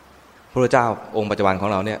พระพุทธเจ้าองค์ปัจจุบันของ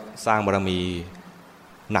เราเนี่ยสร้างบารมี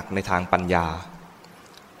หนักในทางปัญญา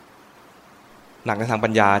หนักในทางปั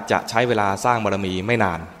ญญาจะใช้เวลาสร้างบารมีไม่น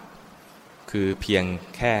านคือเพียง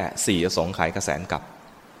แค่4อสงไขยกแสนกับ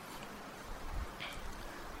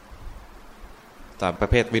แต่ประ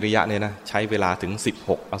เภทวิริยะเนี่ยนะใช้เวลาถึง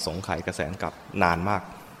16อสงไขยกแสนกับนานมาก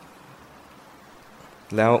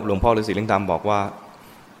แล้วหลวงพ่อฤาษีลิงดำบอกว่า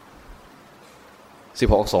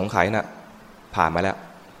16อสงไขยน่ะผ่านมาแล้ว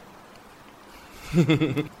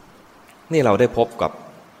นี่เราได้พบกับ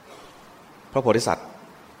พระโพธิสัตว์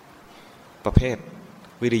ประเภท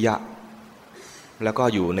วิริยะแล้วก็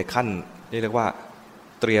อยู่ในขั้นที่เรียกว่า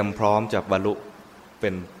เตรียมพร้อมจะบรรลุเป็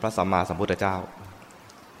นพระสัมมาสัมพุทธเจ้า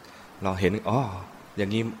เราเห็นอย่า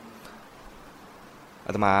งนี้อ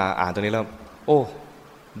าตมาอ่านตัวนี้แล้วโอ้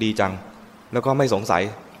ดีจังแล้วก็ไม่สงสัย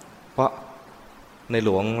เพราะในหล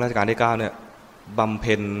วงรัชกาลที่9เนี่ยบำเ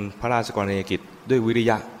พ็ญพระราชกรณียกิจด้วยวิริ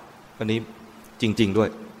ยะอันนี้จริงๆด้วย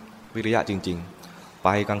วิริยะจริงๆไป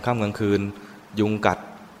กลางค่ำกลางคืนยุงกัด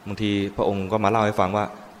บางทีพระองค์ก็มาเล่าให้ฟังว่า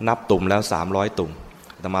นับตุ่มแล้ว300ตุ่ม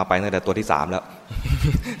อาตมาไปตั้งแต่ตัวที่3แล้ว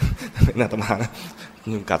อาตมา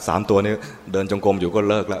ยุงกัด3ตัวนี้เดินจงกรมอยู่ก็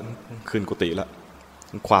เลิกแล้วขึ้นกุฏิแล้ว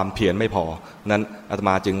ความเพียรไม่พอนั้นอาตม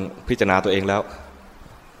าจึงพิจารณาตัวเองแล้ว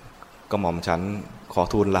ก็หม่อมฉันขอ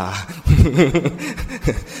ทูลลา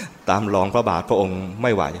ตามรองพระบาทพระองค์ไ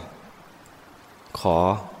ม่ไหวขอ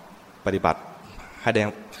ปฏิบัติให้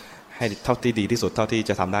เท่าที่ดีที่สุดเท่าที่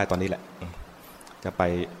จะทำได้ตอนนี้แหละจะไป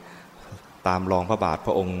ตามรองพระบาทพ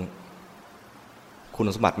ระองค์คุณ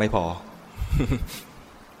สมบัติไม่พอ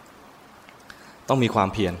ต้องมีความ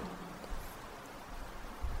เพียร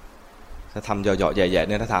ถ้าทำเหยาะๆแย่ๆเ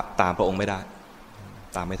นี่ยถ้าตามพระองค์ไม่ได้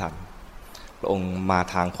ตามไม่ทันพระองค์มา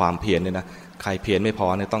ทางความเพียรเนี่ยนะใครเพียรไม่พอ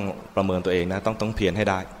เนี่ยต้องประเมินตัวเองนะต้องเพียรให้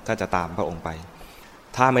ได้ถ้าจะตามพระองค์ไป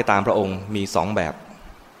ถ้าไม่ตามพระองค์มี2แบบ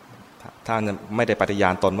ถ้าไม่ได้ปฏิญา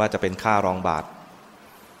ณตนว่าจะเป็นข้ารองบาท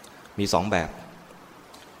มี2แบบ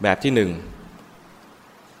แบบที่1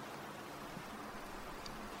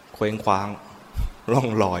เคว้งคว้างล่อง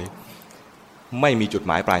ลอยไม่มีจุดห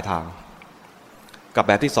มายปลายทางกับแ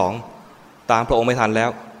บบที่2ตามพระองค์ไม่ทันแล้ว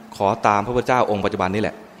ขอตามพระพุทธเจ้าองค์ปัจจุบันนี่แห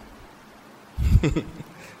ละ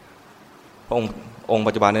พระองค์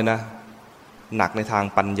ปัจจุบันเนี่ยนะหนักในทาง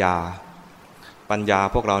ปัญญา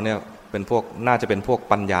พวกเราเนี่ยเป็นพวกน่าจะเป็นพวก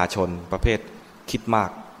ปัญญาชนประเภทคิดมาก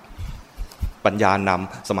ปัญญาน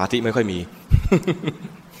ำสมาธิไม่ค่อยมี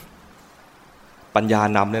ปัญญา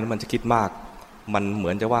นำเนี่ยมันจะคิดมากมันเหมื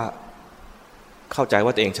อนจะว่าเข้าใจว่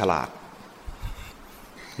าตัวเองฉลาด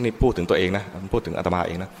นี่พูดถึงตัวเองนะพูดถึงอาตมาเ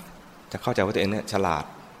องนะจะเข้าใจว่าตัวเองเนี่ยฉลาด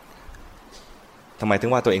ทำไมถึ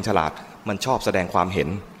งว่าตัวเองฉลาดมันชอบแสดงความเห็น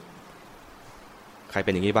ใครเป็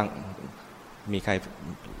นอย่างนี้บ้างมีใคร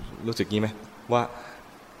รู้สึกงี้ไหมว่า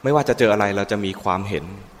ไม่ว่าจะเจออะไรเราจะมีความเห็น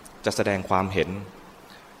จะแสดงความเห็น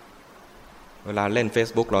เวลาเล่น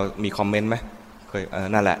Facebook เรามีคอมเมนต์ไหมเคย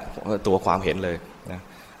นั่นแหละตัวความเห็นเลยนะ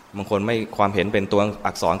บางคนไม่ความเห็นเป็นตัว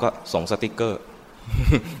อักษรก็ส่งสติ๊กเกอร์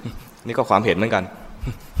นี่ก็ความเห็นเหมือนกัน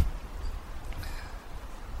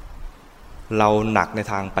เราหนักใน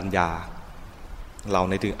ทางปัญญา เรา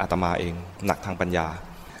ในถึงอาตมาเองหนักทางปัญญา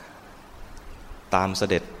ตามเส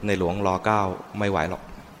ด็จในหลวงร.9ไม่ไหวหรอก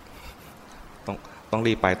ต้อง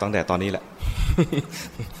รีบไปตั้งแต่ตอนนี้แหละ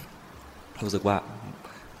รู้สึกว่า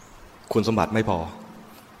คุณสมบัติไม่พอ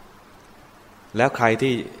แล้วใคร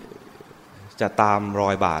ที่จะตามรอ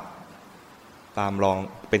ยบาทตามรอง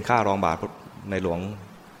เป็นค่ารองบาทในหลวง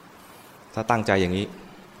ถ้าตั้งใจอย่างนี้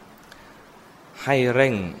ให้เร่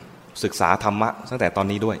งศึกษาธรรมะตั้งแต่ตอน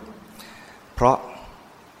นี้ด้วยเพราะ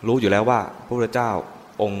รู้อยู่แล้วว่าพระพุทธเจ้า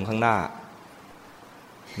องค์ข้างหน้า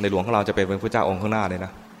ในหลวงของเราจะเป็นพระพุทธเจ้าองค์ข้างหน้าเลยน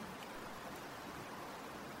ะ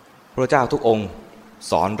พระพุทธเจ้าทุกองค์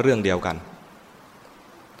สอนเรื่องเดียวกัน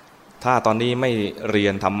ถ้าตอนนี้ไม่เรีย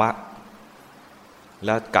นธรรมะแ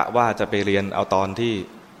ล้วกะว่าจะไปเรียนเอาตอนที่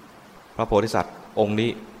พระโพธิสัตว์องค์นี้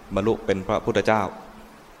บรรลุเป็นพระพุทธเจ้า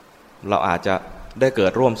เราอาจจะได้เกิ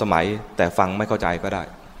ดร่วมสมัยแต่ฟังไม่เข้าใจก็ได้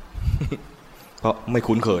เพราะไม่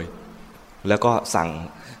คุ้นเคยแล้วก็สั่ง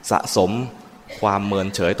สะสมความเมิน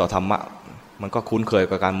เฉยต่อธรรมะมันก็คุ้นเคย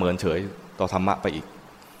กับการเมินเฉยต่อธรรมะไปอีก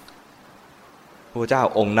พระพุทธเจ้า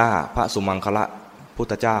องค์หน้าพระสุมังคละพุท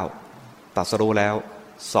ธเจ้าตรัสรู้แล้ว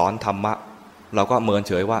สอนธรรมะเราก็เมินเ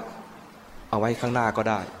ฉยว่าเอาไว้ข้างหน้าก็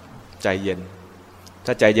ได้ใจเย็นถ้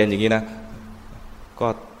าใจเย็นอย่างนี้นะก็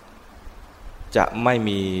จะไม่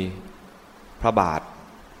มีพระบาท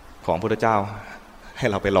ของพระพุทธเจ้าให้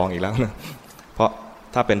เราไปลองอีกแล้วนะเพราะ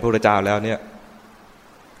ถ้าเป็นพระพุทธเจ้าแล้วเนี่ย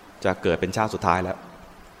จะเกิดเป็นชาติสุดท้ายแล้ว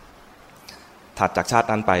ถัดจากชาติ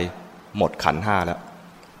นั้นไปหมดขันธ์ห้าแล้ว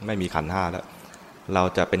ไม่มีขันธ์ห้าแล้วเรา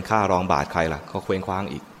จะเป็นข้ารองบาทใครล่ะเขาเคว้งคว้าง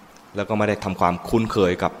อีกแล้วก็ไม่ได้ทำความคุ้นเค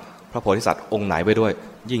ยกับพระโพธิสัตว์องค์ไหนไปด้วย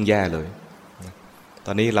ยิ่งแย่เลยต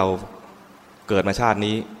อนนี้เราเกิดมาชาติ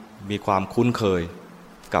นี้มีความคุ้นเคย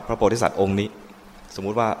กับพระโพธิสัตว์องค์นี้สมมุ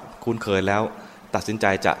ติว่าคุ้นเคยแล้วตัดสินใจ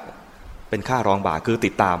จะเป็นข้ารองบาทคือติ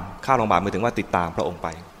ดตามข้ารองบาทหมายถึงว่าติดตามพระองค์ไป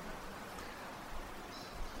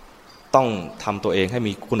ต้องทำตัวเองให้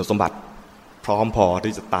มีคุณสมบัติพร้อมพอ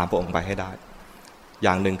ที่จะตามพระองค์ไปให้ได้อ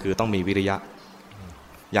ย่างหนึ่งคือต้องมีวิริยะ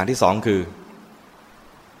อย่างที่สองคือ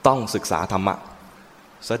ต้องศึกษาธรรมะ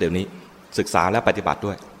ซะเดี๋ยวนี้ศึกษาและปฏิบัติ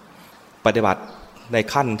ด้วยปฏิบัติใน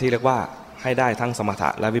ขั้นที่เรียกว่าให้ได้ทั้งสมถะ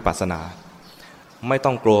และวิปัสสนาไม่ต้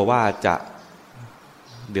องกลัวว่าจะ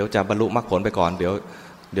เดี๋ยวจะบรรลุมรรคผลไปก่อนเ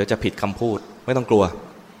ดี๋ยวจะผิดคำพูดไม่ต้องกลัว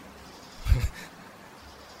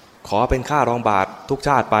ขอเป็นข้ารองบาททุกช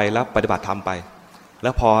าติไปแล้วปฏิบัติธรรมไปแล้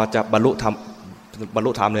วพอจะบรรลุธร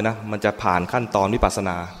รมเลยนะมันจะผ่านขั้นตอนวิปัสสน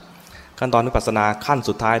าขั้นตอนวิปัสสนาขั้น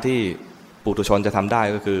สุดท้ายที่ปุถุชนจะทำได้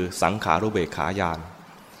ก็คือสังขารุเบกขาญาณ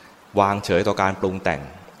วางเฉยต่อการปรุงแต่ง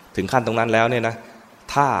ถึงขั้นตรงนั้นแล้วเนี่ยนะ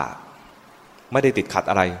ถ้าไม่ได้ติดขัด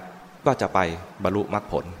อะไรก็จะไปบรรลุมรรค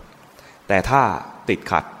ผลแต่ถ้าติด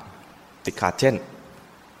ขัดเช่น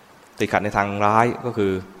ติดขัดในทางร้ายก็คื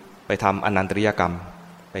อไปทำอนันตริยกรรม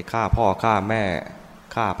ไปฆ่าพ่อฆ่าแม่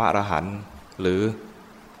ฆ่าพระอรหันต์หรือ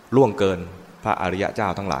ล่วงเกินพระอริยเจ้า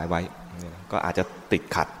ทั้งหลายไว้ก็อาจจะติด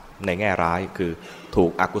ขัดในแง่ร้ายคือถู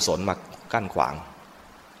กอกุศลมากั้นขวาง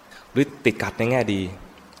หรือติดขัดในแง่ดี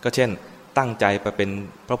ก็เช่นตั้งใจไปเป็น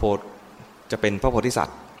จะเป็นพระโพธิสัต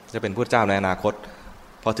ว์จะเป็นพระเจ้าในอนาคต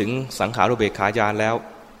พอถึงสังขารุเบกขาญาณแล้ว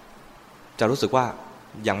จะรู้สึกว่า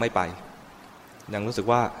ยังไม่ไปยังรู้สึก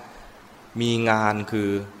ว่ามีงานคือ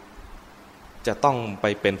จะต้องไป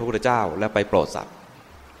เป็นพระพุทธเจ้าและไปโปรดสัตว์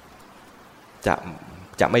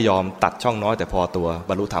จะไม่ยอมตัดช่องน้อยแต่พอตัว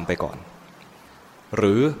บรรลุธรรมไปก่อนห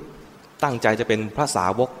รือตั้งใจจะเป็นพระสา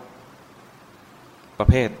วกประ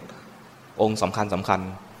เภทองค์สำคัญ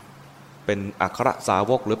เป็นอัครสา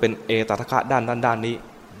วกหรือเป็นเอตทัคคะด้านนี้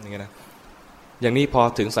อย่างนี้นะอย่างนี้พอ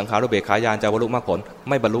ถึงสังขารุเบกขาญาณจะบรรลุมรรคผล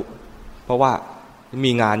ไม่บรรลุเพราะว่า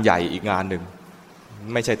มีงานใหญ่อีกงานหนึ่ง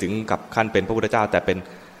ไม่ใช่ถึงกับขั้นเป็นพระพุทธเจ้าแต่เป็น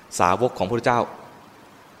สาวกของพระพุทธเจ้า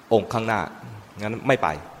องค์ข้างหน้างั้นไม่ไป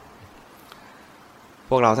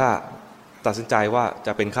พวกเราถ้าตัดสินใจว่าจ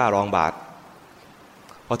ะเป็นข้ารองบาท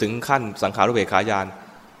พอถึงขั้นสังขารุเบกขาญาณ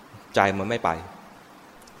ใจมันไม่ไป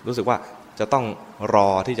รู้สึกว่าจะต้องรอ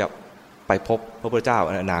ที่จะไปพบพระพุทธเจ้า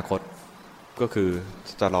ในอนาคตก็คือ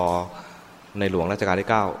จะรอในหลวงรัชกาลที่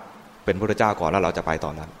9เป็นพระพุทธเจ้าก่อนแล้วเราจะไปต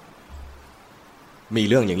อนนั้นมี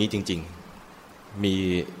เรื่องอย่างนี้จริงๆมี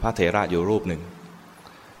พระเถระอยู่รูปหนึ่ง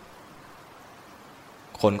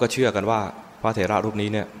คนก็เชื่อกันว่าพระเถระรูปนี้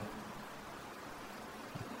เนี่ย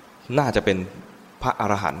น่าจะเป็นพระอ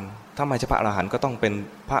รหันต์ถ้าไม่ใช่พระอรหันต์ก็ต้องเป็น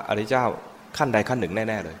พระอริยเจ้าขั้นใดขั้นหนึ่ง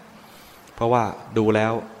แน่ๆเลยเพราะว่าดูแล้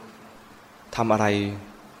วทำอะไร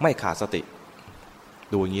ไม่ขาดสติ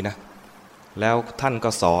ดูอย่างนี้นะแล้วท่านก็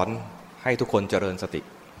สอนให้ทุกคนเจริญสติ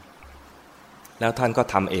แล้วท่านก็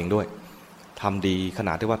ทำเองด้วยทำดีขน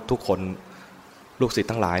าดที่ว่าทุกคนลูกศิษย์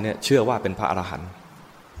ทั้งหลายเนี่ยเชื่อว่าเป็นพระอรหันต์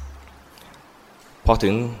พอถึ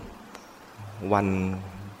ง วัน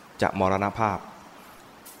จะมรณภาพ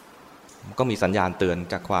ก็มีสัญญาณเตือน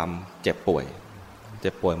จากความเจ็บป่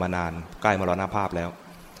วยมานานใกล้มรณภาพแล้ว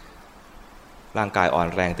ร่างกายอ่อน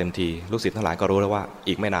แรงเต็มทีลูกศิษย์ทั้งหลายก็รู้แล้วว่า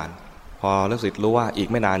อีกไม่นานพอลูกศิษย์รู้ว่าอีก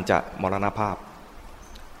ไม่นานจะมรณภาพ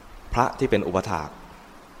พระที่เป็นอุปถาก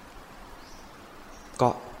ก็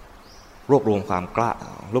รวบรวมความก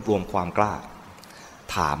ล้า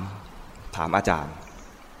ถามอาจารย์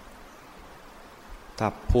ถ้า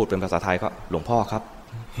พูดเป็นภาษาไทยก็หลวงพ่อครับ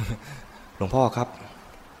หลวงพ่อครับ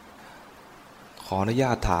ขออนุญ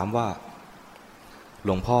าตถามว่าห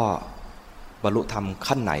ลวงพ่อบรรลุธรรม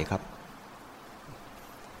ขั้นไหนครับ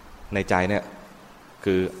ในใจเนี่ย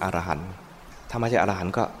คืออรหันต์ถ้าไม่ใช่อรหัน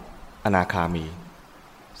ต์ก็อนาคามี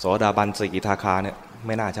โสดาบันสกิทาคาเนี่ยไ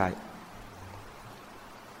ม่น่าใช่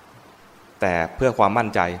แต่เพื่อความมั่น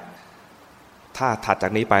ใจถ้าถัดจา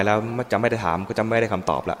กนี้ไปแล้วจะไม่ได้ถามก็จะไม่ได้คำ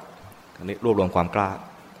ตอบละอันนี้รวบรวมความกล้า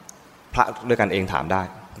พระด้วยกันเองถามได้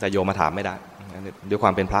แต่โยมมาถามไม่ได้ด้วยคว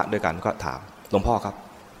ามเป็นพระด้วยกันก็ถามหลวงพ่อครับ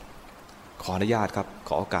ขออนุญาตครับข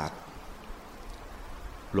อโอกาส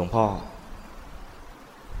หลวงพ่อ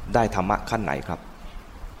ได้ธรรมะขั้นไหนครับ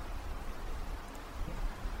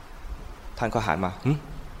ท่านก็หันมา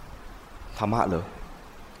ธรรมะเหรอ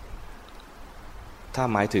ถ้า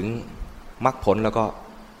หมายถึงมรรคผลแล้วก็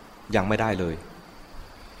ยังไม่ได้เลย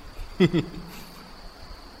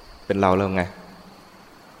เป็นเราแล้วไง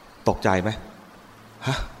ตกใจไหมฮ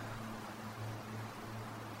ะ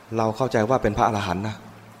เราเข้าใจว่าเป็นพระอรหันต์นะ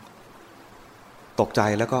ตกใจ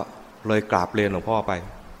แล้วก็เลยกราบเรียนหลวงพ่อไป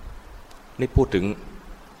นี่พูดถึง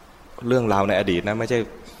เรื่องราวในอดีตนะไม่ใช่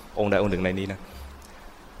องค์ใดองค์หนึ่งในนี้นะ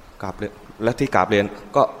กราบเรียนและที่กราบเรียน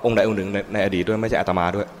ก็องค์ใดองค์หนึ่งในอดีตด้วยไม่ใช่อาตมา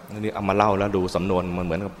ด้วยนี่เอามาเล่าแล้วดูสำนวนมันเห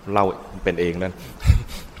มือนกับเล่าเป็นเองนั่น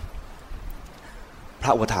พร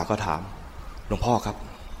ะอุปถากก็ถามหลวงพ่อครับ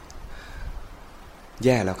แ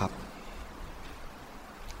ย่แล้วครับ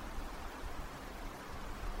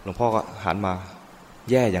หลวงพ่อก็หันมา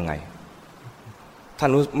แย่ยังไงท่าน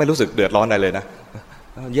ไม่รู้สึกเดือดร้อนอะไรเลยนะ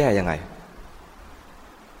แย่ยังไง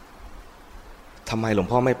ทำไมหลวง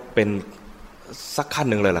พ่อไม่เป็นสักขั้น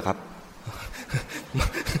หนึ่งเลยล่ะครับ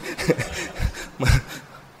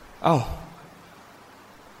เอ้า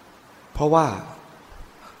เพราะว่า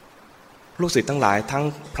ลูกศิษย์ทั้งหลายทั้ง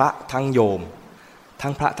พระทั้งโยมทั้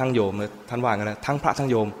งพระทั้งโยมท่านว่ากันนะทั้งพระทั้ง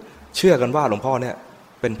โยมเชื่อกันว่าหลวงพ่อเนี่ย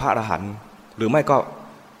เป็นพระอรหันต์หรือไม่ก็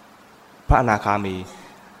พระอนาคามี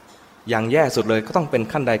อย่างแย่สุดเลยก็ต้องเป็น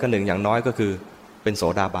ขั้นใดขั้นหนึ่งอย่างน้อยก็คือเป็นโส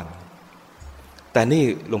ดาบันแต่นี่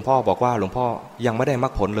หลวงพ่อบอกว่าหลวงพ่อยังไม่ได้มร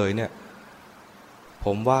รคผลเลยเนี่ยผ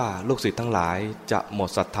มว่าลูกศิษย์ทั้งหลายจะหมด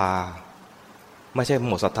ศรัทธาไม่ใช่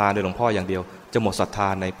หมดศรัทธาในหลวงพ่ออย่างเดียวจะหมดศรัทธา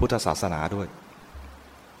ในพุทธศาสนาด้วย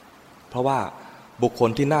เพราะว่าบุคคล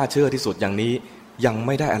ที่น่าเชื่อที่สุดอย่างนี้ยังไ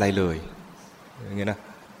ม่ได้อะไรเลยอย่างเงี้ยนะ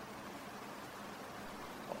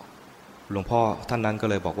หลวงพ่อท่านนั้นก็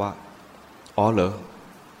เลยบอกว่าอ๋อเหรอ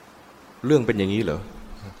เรื่องเป็นอย่างนี้เหรอ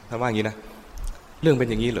ท่านว่าอย่างนี้นะเรื่องเป็น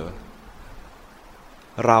อย่างนี้เหรอ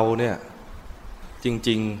เราเนี่ยจ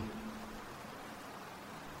ริงๆ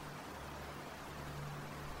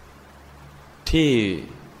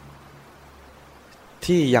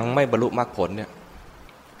ที่ยังไม่บรรลุมรรคผลเนี่ย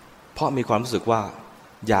เพราะมีความรู้สึกว่า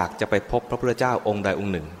อยากจะไปพบพระพุทธเจ้าองค์ใดอง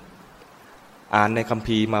ค์หนึ่งอ่านในคัม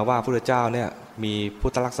ภีร์มาว่าพระพุทธเจ้าเนี่ยมีพุ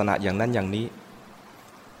ทธลักษณะอย่างนั้นอย่างนี้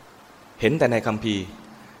เห็นแต่ในคัมภีร์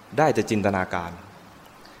ได้แต่จินตนาการ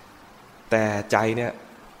แต่ใจเนี่ย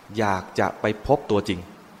อยากจะไปพบตัวจริง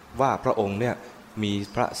ว่าพระองค์เนี่ยมี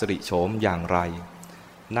พระสิริโฉมอย่างไร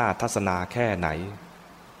น่าทัศนาแค่ไหน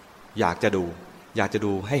อยากจะ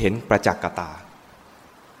ดูให้เห็นประจักษ์กับตา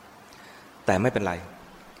แต่ไม่เป็นไร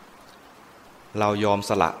เรายอม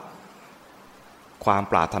สละความ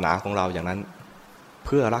ปรารถนาของเราอย่างนั้นเ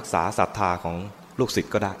พื่อรักษาศรัทธาของลูกศิษ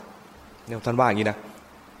ย์ก็ได้เนี่ยท่านว่าอย่างนี้นะ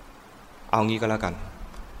เอางี้ก็แล้วกัน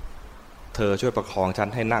เธอช่วยประคองฉัน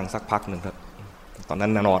ให้นั่งสักพักหนึ่งเถอะตอนนั้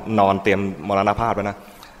นนอนเตรียมมรณภาพแล้วนะ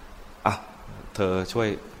อ่ะเธอช่วย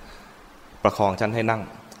ประคองฉันให้นั่ง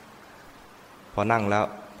พอนั่ง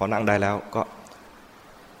ได้แล้วก็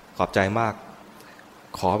ขอบใจมาก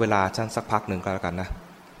ขอเวลาฉันสักพักหนึ่งก็แล้วกันนะ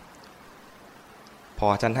พอ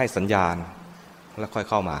ฉันให้สัญญาณแล้วค่อย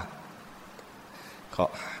เข้ามา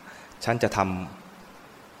ฉันจะท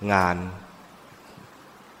ำงาน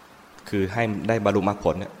คือให้ได้บรรลุมรรคผ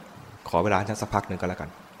ลเนี่ยขอเวลาฉันสักพักหนึ่งก็แล้วกัน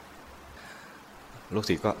ลูก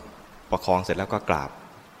ศิษย์ก็ประคองเสร็จแล้วก็กราบ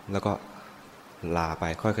แล้วก็ลาไป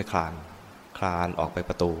ค่อยๆคลานออกไป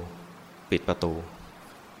ประตูปิดประตู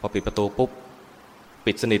พอปิดประตูปุ๊บ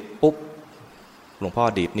ปิดสนิทปุ๊บหลวงพ่อ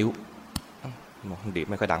ดีดนิ้วดีด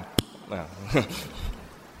ไม่ค่อยดัง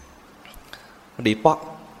ดีดป๊อก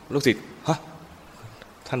ลูกศิษย์ฮะ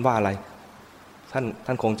ท่านว่าอะไร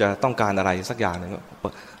ท่านคงจะต้องการอะไรสักอย่างหนึ่ง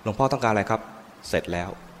หลวงพ่อต้องการอะไรครับเสร็จแล้ว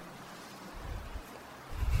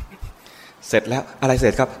อะไรเส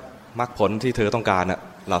ร็จครับมรรคผลที่เธอต้องการน่ะ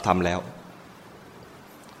เราทำแล้ว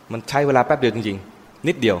มันใช้เวลาแป๊บเดียวจริงๆ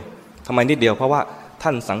นิดเดียวทำไมนิดเดียวเพราะว่าท่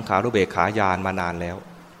านสังขารุเบกขายานมานานแล้ว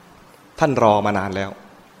ท่านรอมานานแล้ว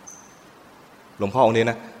หลวงพ่อองค์นี้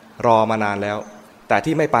นะรอมานานแล้วแต่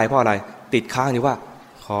ที่ไม่ไปเพราะอะไรติดค้างอยู่ว่า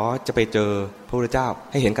ขอจะไปเจอพระพุทธเจ้า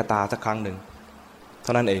ให้เห็นกับตาสักครั้งหนึ่งเท่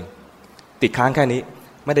านั้นเองติดค้างแค่นี้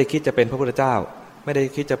ไม่ได้คิดจะเป็นพระพุทธเจ้าไม่ได้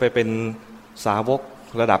คิดจะไปเป็นสาวก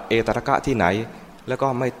ระดับเอตทัคคะที่ไหนแล้วก็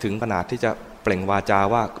ไม่ถึงขนาดที่จะเปล่งวาจา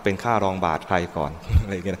ว่าเป็นข้ารองบาทใครก่อนอะ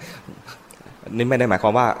ไรอย่างเงี้ยนี่ไม่ได้หมายคว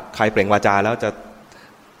ามว่าใครเปล่งวาจาแล้วจะ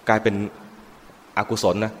กลายเป็นอกุศ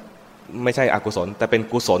ลนะไม่ใช่อกุศลแต่เป็น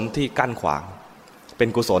กุศลที่กั้นขวางเป็น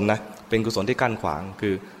กุศลนะเป็นกุศลที่กั้นขวางคื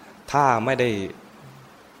อถ้าไม่ไ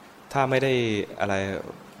ด้อะไร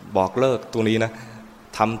บอกเลิกตรงนี้นะ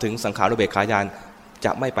ทำถึงสังขารุเบกขายานจ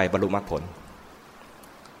ะไม่ไปบรรลุมรรคผล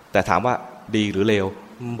แต่ถามว่าดีหรือเลว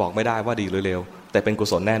บอกไม่ได้ว่าดีหรือเลวแต่เป็นกุ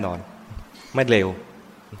ศลแน่นอนไม่เลว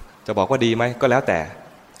จะบอกว่าดีไหมก็แล้วแต่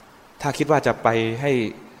ถ้าคิดว่าจะไปให้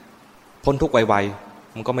พ้นทุกข์ไว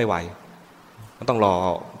ๆมันก็ไม่ไวมันต้องรอ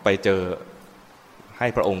ไปเจอให้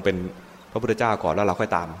พระองค์เป็นพระพุทธเจ้าก่อนแล้วเราค่อ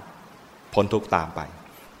ยตามพ้นทุกข์ตามไป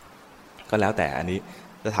ก็แล้วแต่อันนี้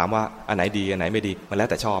จะถามว่าอันไหนดีอันไหนไม่ดีมันแล้ว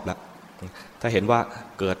แต่ชอบแล้วถ้าเห็นว่า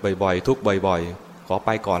เกิดบ่อยๆทุกข์บ่อยๆขอไป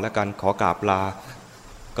ก่อนแล้วกันขอกราบลา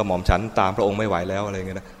ก็หม่อมฉันตามพระองค์ไม่ไหวแล้วอะไรเ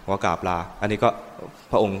งี้ยนะขอกราบลาอันนี้ก็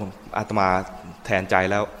พระองค์อาตมาแทนใจ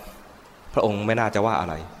แล้วพระองค์ไม่น่าจะว่าอะ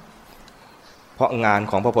ไรเพราะงาน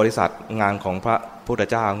ของพระโพธิสัตว์งานของพระพุทธ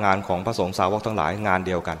เจ้างานของพระสงฆ์สาวกทั้งหลายงานเ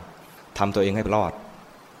ดียวกันทำตัวเองให้รอด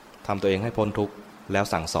ทำตัวเองให้พ้นทุกข์แล้ว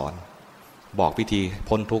สั่งสอนบอกวิธี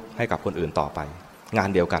พ้นทุกข์ให้กับคนอื่นต่อไปงาน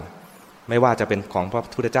เดียวกันไม่ว่าจะเป็นของพระ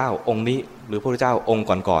พุทธเจ้าองค์นี้หรือพระพุทธเจ้าองค์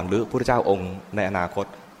ก่อนๆหรือพระพุทธเจ้าองค์ในอนาคต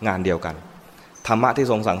งานเดียวกันธรรมะที่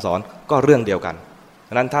ทรงสั่งสอนก็เรื่องเดียวกันฉ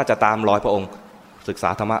ะนั้นถ้าจะตามรอยพระองค์ศึกษา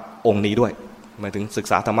ธรรมะองค์นี้ด้วยหมายถึงศึก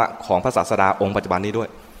ษาธรรมะของพระศาสดาองค์ปัจจุบันนี้ด้วย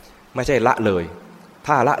ไม่ใช่ละเลย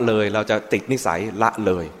ถ้าละเลยเราจะติดนิสัยละเ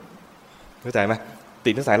ลยเข้าใจไหม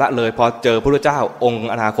ติดนิสัยละเลยพอเจอพระพุทธเจ้าองค์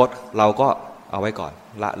อนาคตเราก็เอาไว้ก่อน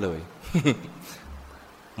ละเลย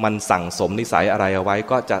มันสั่งสมนิสัยอะไรเอาไว้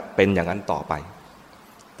ก็จะเป็นอย่างนั้นต่อไป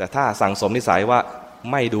แต่ถ้าสั่งสมนิสัยว่า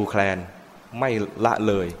ไม่ดูแคลนไม่ละ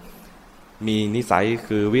เลยมีนิสัย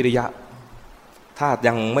คือวิริยะถ้า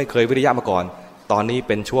ยังไม่เคยวิริยะมาก่อนตอนนี้เ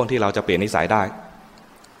ป็นช่วงที่เราจะเปลี่ยนนิสัยได้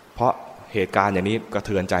เพราะเหตุการณ์อย่างนี้กระเ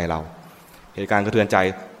ทือนใจเราเหตุการณ์กระเทือนใจ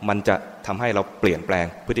มันจะทำให้เราเปลี่ยนแปลง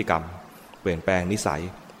พฤติกรรมเปลี่ยนแปลงนิสัย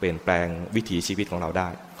เปลี่ยนแปลงวิถีชีวิตของเราได้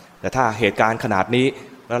แต่ถ้าเหตุการณ์ขนาดนี้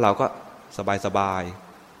แล้วเราก็สบาย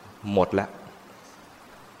ๆหมดแล้ว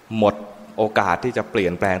หมดโอกาสที่จะเปลี่ย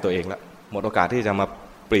นแปลงตัวเองแล้วหมดโอกาสที่จะมา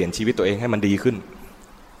เปลี่ยนชีวิตตัวเองให้มันดีขึ้น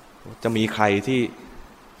จะมีใครที่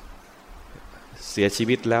เสียชี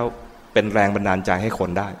วิตแล้วเป็นแรงบันดาลใจให้คน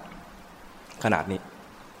ได้ขนาดนี้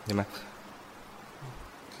ใช่ไหม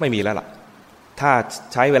ไม่มีแล้วล่ะถ้า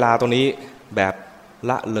ใช้เวลาตรงนี้แบบ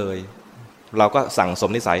ละเลยเราก็สั่งส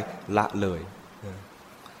มนิสัยละเลย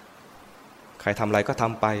ใครทำอะไรก็ท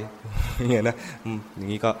ำไปอย่างเงี้ยนะอย่า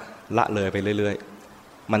งนี้ก็ละเลยไปเรื่อย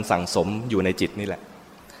ๆมันสั่งสมอยู่ในจิตนี่แหละ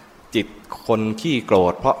จิตคนขี้โกร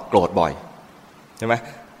ธเพราะโกรธบ่อยใช่ไหม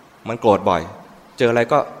มันโกรธบ่อยเจออะไร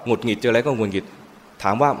ก็หงุดหงิดเจออะไรก็หงุดหงิดถ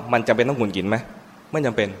ามว่ามันจำเป็นต้องหงุดหงิดไหมไม่จ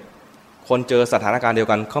ำเป็นคนเจอสถานการณ์เดียว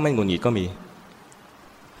กันเขาไม่หงุดหงิดก็มี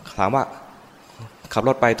ถามว่าขับร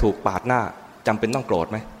ถไปถูกปาดหน้าจำเป็นต้องโกรธ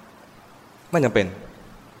ไหมไม่จำเป็น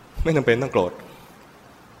ต้องโกรธ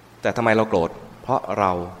แต่ทำไมเราโกรธเพราะเร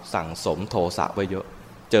าสั่งสมโทสะไว้เยอะ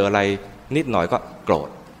เจออะไรนิดหน่อยก็โกรธ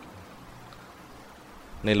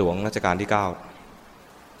ในหลวงรัชกาลที่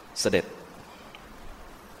9เสด็จ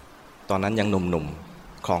ตอนนั้นยังหนุ่ม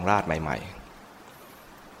ๆครองราชย์ใหม่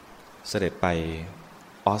ๆเสด็จไป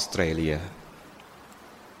ออสเตรเลี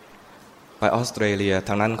ยท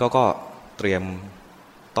างนั้นก็เตรียม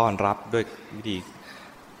ต้อนรับด้วยวิธี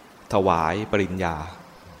ถวายปริญญ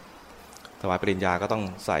าก็ต้อง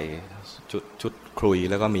ใส่ชุดคลุย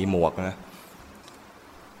แล้วก็มีหมวกนะ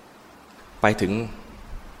ไปถึง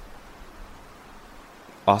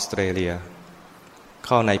ออสเตรเลียเ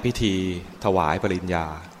ข้าในพิธีถวายปริญญา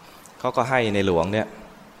เขาก็ให้ในหลวงเนี่ย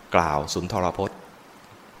กล่าวสุนทรพจน์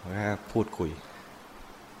พูดคุย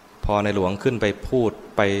พอในหลวงขึ้นไปพูด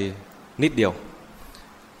ไปนิดเดียว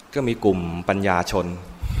ก็มีกลุ่มปัญญาชน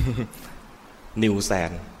นิวแซ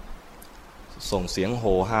นส่งเสียงโ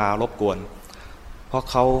ห่ฮารบกวนเพราะ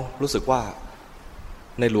เขารู้สึกว่า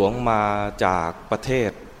ในหลวงมาจากประเท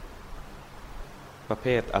ศ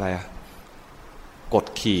อะไรกด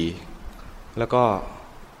ขี่ แล้วก็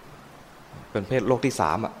เป็นเพศโลกที่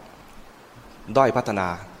3ด้อยพัฒนา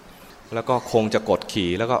แล้วก็คงจะกดขี่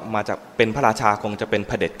แล้วก็มาจากเป็นพระราชาคงจะเป็นเ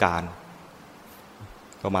ผด็จการ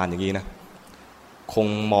ประมาณอย่างนี้นะคง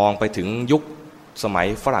มองไปถึงยุคสมัย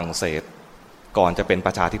ฝรั่งเศสก่อนจะเป็นป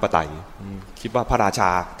ระชาธิปไตยคิดว่าพระราชา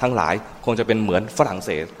ทั้งหลายคงจะเป็นเหมือนฝรั่งเศ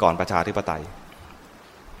สก่อนประชาธิปไตย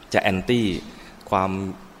จะแอนตี้ความ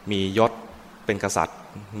มียศเป็นกษัตริย์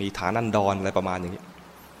มีฐานันดรอะไรประมาณอย่างนี้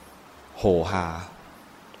โหฮา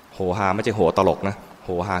โหฮาไม่ใช่โหตลกนะโห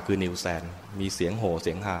ฮาคือนิวแซนมีเสียงโหเ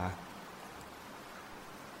สียงฮา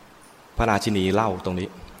พระราชินีเล่าตรงนี้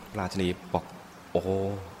ราชินีบอกโอ้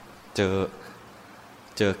เจ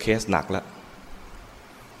อเคสหนักแล้ว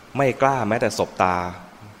ไม่กล้าแม้แต่สบตา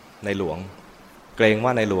ในหลวงเกรงว่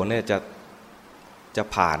าในหลวงเนี่ยจะ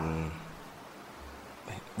ผ่าน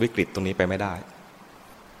วิกฤตตรงนี้ไปไม่ได้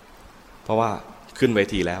เพราะว่าขึ้นเว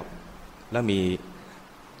ทีแล้วมี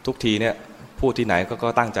ทุกทีเนี่ยพูดที่ไหนก็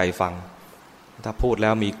ตั้งใจฟังถ้าพูดแล้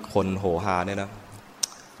วมีคนโหฮาเนี่ยนะ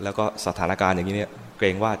แล้วก็สถานการณ์อย่างนี้เนี่ยเกร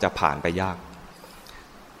งว่าจะผ่านไปยาก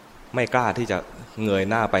ไม่กล้าที่จะเงย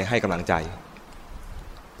หน้าไปให้กำลังใจ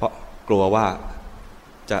เพราะกลัวว่า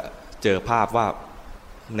จะเจอภาพว่า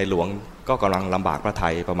ในหลวงก็กำลังลำบากพระทั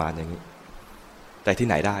ยประมาณอย่างนี้แต่ที่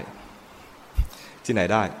ไหนไ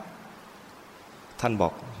ด้ท่านบอ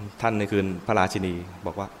กท่านในคืนพระราชินีบ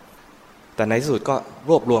อกว่าแต่ในที่สุดก็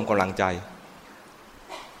รวบรวมกำลังใจ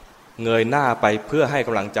เงยหน้าไปเพื่อให้ก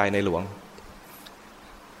ำลังใจในหลวง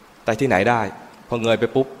แต่ที่ไหนได้พอเงยไป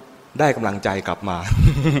ปุ๊บได้กำลังใจกลับมา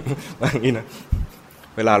อย่างนี้นะ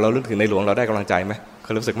เวลาเราลึกถึงในหลวงเราได้กำลังใจไหมเค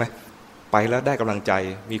ยรู้สึกไหมไปแล้วได้กำลังใจ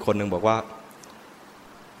มีคนหนึ่งบอกว่า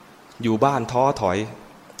อยู่บ้านท้อถอย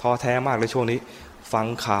ท้อแท้มากเลยช่วงนี้ฟัง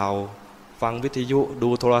ข่าวฟังวิทยุดู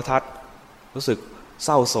โทรทัศน์รู้สึกเศ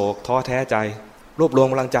ร้าโศกท้อแท้ใจรวบรวม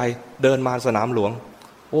กำลังใจเดินมาสนามหลวง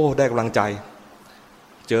โอ้ได้กำลังใจ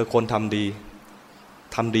เจอคนทำ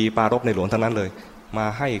ดีปรารภในหลวงทั้งนั้นเลยมา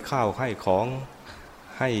ให้ข้าวให้ของ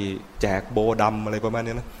ให้แจกโบดำอะไรประมาณ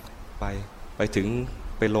นี้นะไปถึง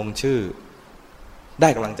ไปลงชื่อได้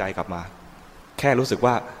กำลังใจกลับมาแค่รู้สึก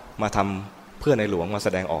ว่ามาทำเพื่อในหลวงมาแส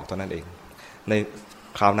ดงออกตอนนั้นเองใน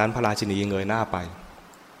คราวนั้นพระราชินีเงยหน้าไป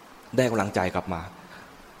ได้กำลังใจกลับมา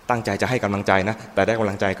ตั้งใจจะให้กำลังใจนะแต่ได้กำ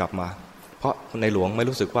ลังใจกลับมาเพราะในหลวงไม่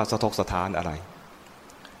รู้สึกว่าสะทกสะท้านอะไร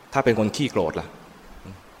ถ้าเป็นคนขี้โกรธล่ะ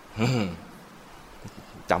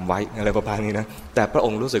จำไว้อะไรประมาณนี้นะแต่พระอ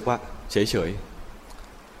งค์รู้สึกว่าเฉย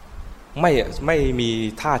ไม่มี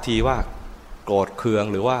ท่าทีว่าโกรธเคือง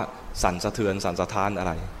หรือว่าสั่นสะเทือนสั่นสะท้านอะไ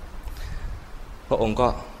รพระองค์ก็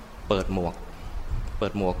เปิดหมวก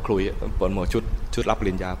คลุยเปิดหมวกชุดรับป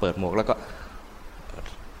ริญญาเปิดหมวกแล้วก็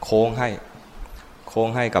โค้งใ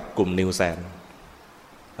ห้กับกลุ่มนิวแซน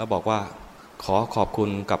แล้วบอกว่าขอขอบคุณ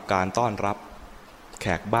กับการต้อนรับแข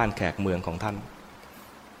กบ้านแขกเมืองของท่าน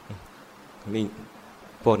นี่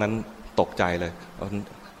พวกนั้นตกใจเลย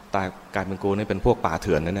ตายกลายเป็นกูนี่เป็นพวกป่าเ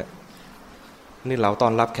ถื่อนนั่นเนี่ยนี่เราต้อ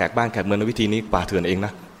นรับแขกบ้านแขกเมืองในวิธีนี้ป่าเถื่อนเองน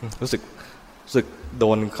ะรู้สึกโด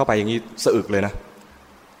นเข้าไปอย่างนี้สะอึกเลยนะ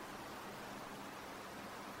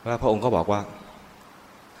แล้วพระองค์ก็บอกว่า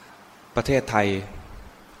ประเทศไทย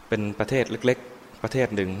เป็นประเทศเล็กๆประเทศ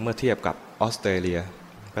หนึ่งเมื่อเทียบกับออสเตรเลีย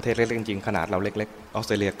ประเทศเล็กๆจริงๆขนาดเราเล็กๆออสเ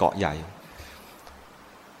ตรเลียเกาะใหญ่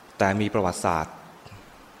แต่มีประวัติศาสตร์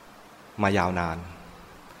มายาวนา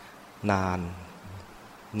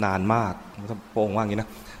นมากพระองค์ว่าอย่างนี้นะ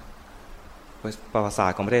ประวัติศาส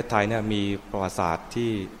ตร์ของประเทศไทยเนี่ยมีประวัติศาสตร์ที่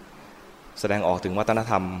แสดงออกถึงวัฒน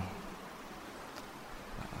ธรรม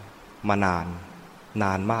มาน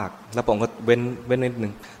านมากแล้วพระองค์ก็เว้นนิดนึ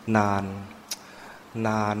งน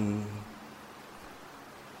าน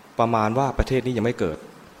ประมาณว่าประเทศนี้ยังไม่เกิด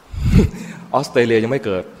ออสเตรเลียยังไม่เ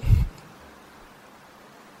กิด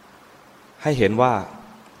ให้เห็นว่า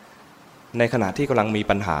ในขณะที่กำลังมี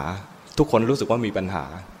ปัญหาทุกคนรู้สึกว่ามีปัญหา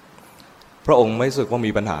พระองค์ไม่รู้สึกว่า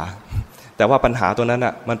มีปัญหาแต่ว่าปัญหาตัวนั้นน่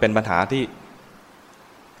ะมันเป็นปัญหา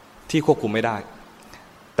ที่ควบคุมไม่ได้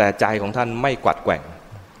แต่ใจของท่านไม่กวัดแกว่ง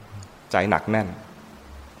ใจหนักแน่น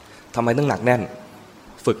ทำไมต้องหนักแน่น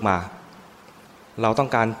ฝึกมาเราต้อง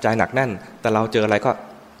การใจหนักแน่นแต่เราเจออะไรก็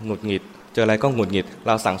หงุดหงิดเจออะไรก็หงุดหงิดเ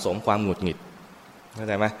ราสั่งสมความหงุดหงิดเข้าใ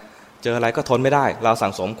จไหมเจออะไรก็ทนไม่ได้เราสั่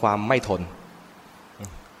งสมความไม่ทน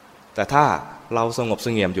แต่ถ้าเราสงบเส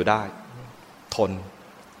งี่ยมอยู่ได้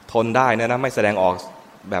ทนได้นะไม่แสดงออก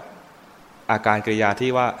แบบอาการกริยาที่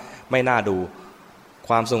ว่าไม่น่าดูค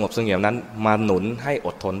วามสงบเสงี่ยมนั้นมาหนุนให้อ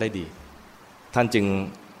ดทนได้ดีท่านจึง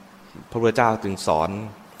พระพุทธเจ้าจึงสอน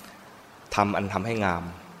ทำให้งาม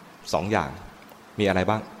สองอย่างมีอะไร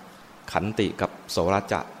บ้างขันติกับโสรัจ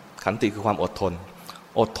จะขันติคือความอดท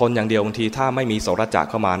นอย่างเดียวบางทีถ้าไม่มีโสรัจจะ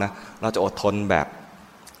เข้ามานะเราจะอดทนแบบ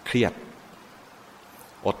เครียด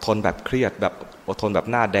อดทนแบบเครียดแบบอดทนแบบ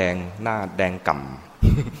หน้าแดงก่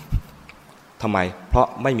ำทำไมเพราะ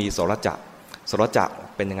ไม่มีโสรจะโสรจะ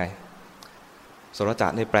เป็นยังไงโสรจะ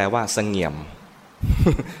นี่แปลว่าเสงี่ยม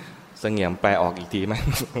เสงี่ยมแปลออกอีกทีไหม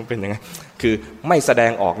เป็นยังไงคือไม่แสด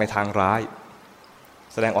งออกในทางร้าย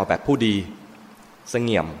แสดงออกแบบผู้ดีเส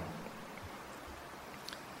งี่ยม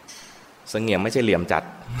เสงี่ยมไม่ใช่เหลี่ยมจัด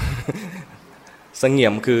เสงี่ย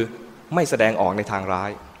มคือไม่แสดงออกในทางร้า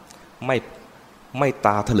ยไม่ต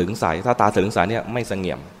าถลึงใสถ้าตาถลึงใสเนี่ยไม่เส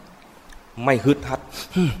งี่ยมไม่ฮึดฮัด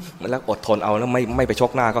แล้วอดทนเอาแล้วไม่ไปช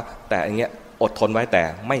กหน้าก็แต่อย่างเงี้ยอดทนไว้แต่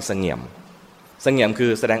ไม่เสงี่ยมเสงี่ยมคื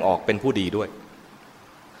อแสดงออกเป็นผู้ดีด้วย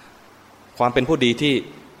ความเป็นผู้ดีที่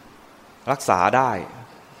รักษาได้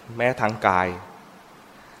แม้ทางกาย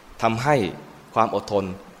ทำให้ความอดทน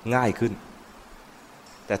ง่ายขึ้น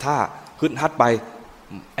แต่ถ้าฮึดฮัดไป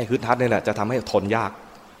ไอ้ฮึดฮัดนี่แหละจะทำให้ทนยาก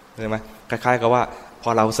ใช่ไหมคล้ายๆกับว่าพอ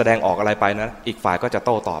เราแสดงออกอะไรไปนะอีกฝ่ายก็จะโ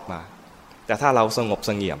ต้ตอบมาแต่ถ้าเราสงบเ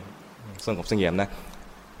สงี่ยมนะ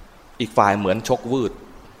อีกฝ่ายเหมือนชกวืด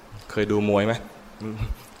เคยดูมวยไหม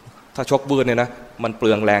ถ้าชกวืดเนี่ยนะมันเป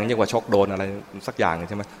ลืองแรงยิ่งกว่าชกโดนอะไรสักอย่าง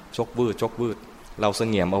ใช่ไหมชกวืดเราเส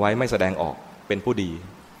งี่ยมเอาไว้ไม่แสดงออกเป็นผู้ดี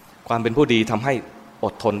ความเป็นผู้ดีทำให้อ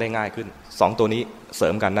ดทนได้ง่ายขึ้นสองตัวนี้เสริ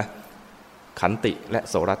มกันนะขันติและ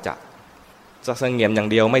โสรจะจะเสงี่ยมอย่าง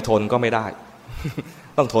เดียวไม่ทนก็ไม่ได้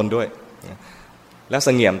ต้องทนด้วยแล้วเส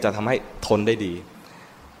งี่ยมจะทำให้ทนได้ดี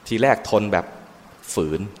ทีแรกทนแบบฝื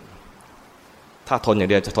นถ้าทนอย่าง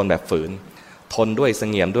เดียวจะทนแบบฝืนทนด้วยเส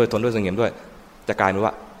งี่ยมด้วยทนด้วยเสงี่ยมด้วยจะกลายเป็น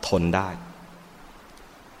ว่าทนได้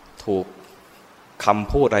ถูกค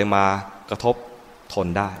ำพูดอะไรมากระทบทน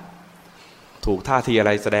ได้ถูกท่าทีอะไ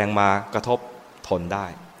รแสดงมากระทบทนได้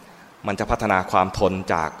มันจะพัฒนาความทน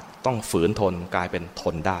จากต้องฝืนทนกลายเป็นท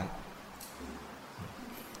นได้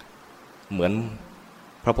เหมือน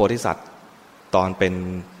พระโพธิสัตว์ตอน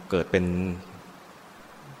เกิดเ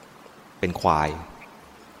ป็นควาย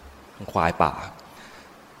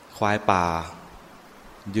ป่า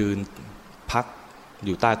ยืนพักอ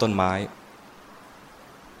ยู่ใต้ต้นไม้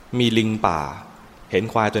มีลิงป่าเห็น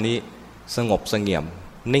ควายตัวนี้สงบเสงี่ยม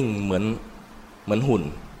นิ่งเหมือนหุ่น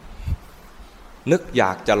นึกอย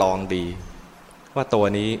ากจะลองดีว่าตัว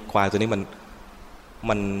นี้ควายตัวนี้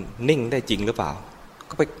มันนิ่งได้จริงหรือเปล่า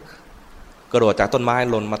ก็ไปกระโดดจากต้นไม้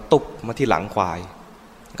หล่นมาตุ๊บมาที่หลังควาย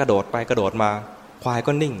กระโดดไปกระโดดมาควาย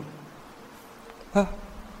ก็นิ่ง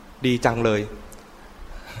ดีจังเลย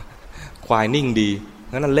ควายนิ่งดี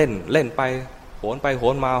งั้นเล่นไปโหนไปโห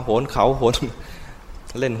นมาโหนเขาโหน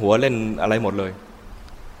เล่นหัวเล่นอะไรหมดเลย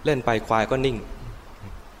เล่นไปควายก็นิ่ง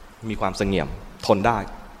มีความเสงี่ยมทนไ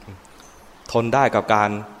ด้กับการ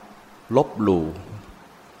ลบหลู่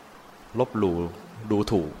ดู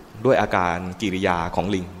ถูกด้วยอาการกิริยาของ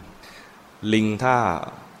ลิงถ้า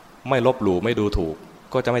ไม่ลบหลู่ไม่ดูถูก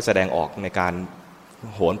ก็จะไม่แสดงออกในการ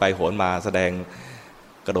โหนไปโหนมาแสดง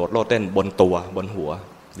กระโดดโลดเต้นบนตัวบนหัว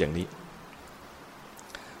อย่างนี้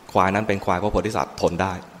ควายนั้นเป็นควายพระโพธิสัตว์ทนไ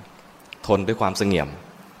ด้ทนด้วยความเสงี่ยม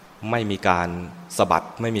ไม่มีการสะบัด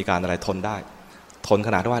ไม่มีการอะไรทนได้ทนข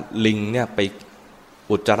นาดว่าลิงเนี่ยไป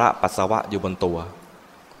อุจจาระปัสสาวะอยู่บนตัว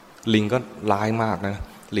ลิงก็ร้ายมากนะ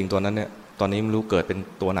ลิงตัวนั้นเนี่ยตอนนี้ไม่รู้เกิดเป็น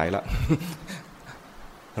ตัวไหนละ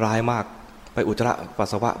ร้ายมากไปอุจจาระปัส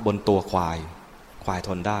สาวะบนตัวควายท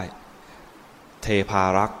นได้เทพา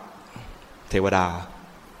รักษ์เทวดา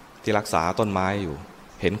ที่รักษาต้นไม้อยู่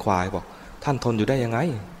เห็นควายบอกท่านทนอยู่ได้ยังไง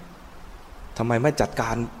ทำไมไม่จัดกา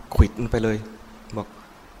รขวิดมันไปเลยบอก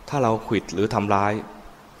ถ้าเราขวิดหรือทำร้าย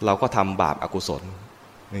เราก็ทำบาปอกุศล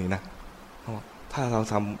นี่นะถ้าเรา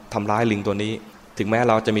ทำร้ายลิงตัวนี้ถึงแม้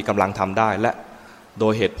เราจะมีกำลังทำได้และโด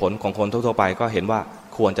ยเหตุผลของคนทั่วไปก็เห็นว่า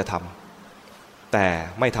ควรจะทำแต่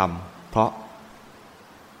ไม่ทำเพราะ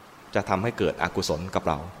จะทำให้เกิดอกุศลกับ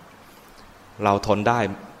เราทนได้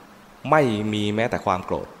ไม่มีแม้แต่ความโ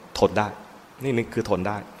กรธทนได้นี่คือทน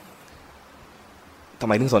ได้ทำไ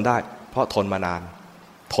มถึงทนได้เพราะทนมานาน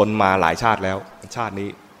ทนมาหลายชาติแล้วชาตินี้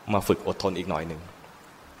มาฝึกอดทนอีกหน่อยหนึ่ง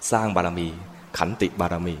สร้างบารมีขันติบา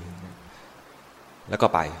รมีแล้วก็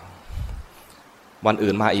ไปวัน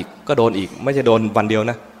อื่นมาอีกก็โดนอีกไม่ใช่โดนวันเดียว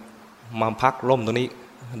นะมาพักร่มตรงนี้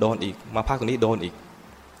โดนอีกมาพักตรงนี้โดนอีก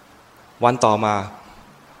วันต่อมา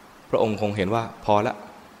พระองค์คงเห็นว่าพอละ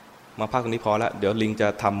มาพักตรงนี้พอละเดี๋ยวลิงจะ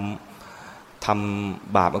ท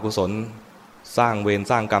ำบาปอกุศลสร้างเวร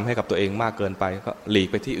สร้างกรรมให้กับตัวเองมากเกินไปก็หลีก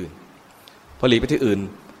ไปที่อื่นพอหลีกไปที่อื่น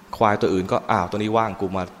ควายตัวอื่นก็ตัวนี้ว่างกู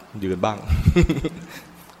มายืนบ้าง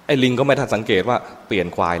ไอ้ลิงก็ไม่ทันสังเกตว่าเปลี่ยน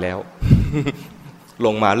ควายแล้ว ล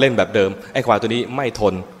งมาเล่นแบบเดิมไอ้ควายตัวนี้ไม่ท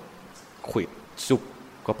นขวิดซุก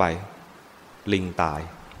ก็ไปลิงตาย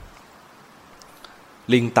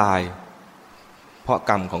เพราะ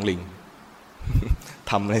กรรมของลิง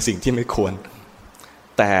ทำในสิ่งที่ไม่ควร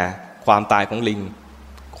แต่ความตายของลิง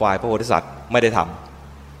ควายพระโพธิสัตว์ไม่ได้ท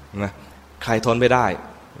ำนะใครทนไม่ได้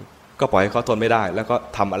ก็ปล่อยให้เขาทนไม่ได้แล้วก็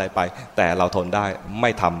ทำอะไรไปแต่เราทนได้ไม่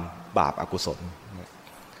ทำบาปอกุศล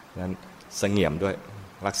นั้นเสงี่ยมด้วย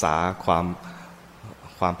รักษาค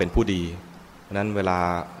วามเป็นผู้ดีนั้นเวลา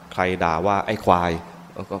ใครด่าว่าไอ้ควาย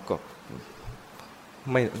ก็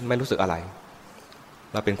ไม่รู้สึกอะไร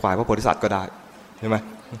เราเป็นควายพระโพธิสัตว์ก็ได้ใช่ไหม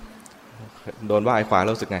โดนว่าไอ้ควาย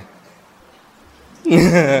รู้สึกไง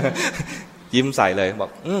ยิ้มใส่เลยบอ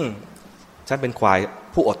กฉันเป็นควาย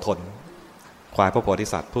ผู้อดทนควายพระโพธิ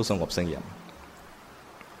สัตว์ผู้สงบเสงี่ยม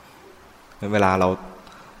เวลาเ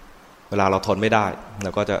ราทนไม่ได้เร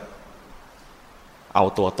าก็จะเอา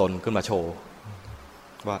ตัวตนขึ้นมาโชว์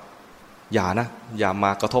ว่าอย่าม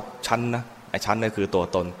ากระทบฉันนะไอ้ฉันนี่คือตัว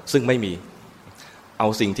ตนซึ่งไม่มีเอา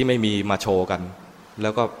สิ่งที่ไม่มีมาโชว์กันแล้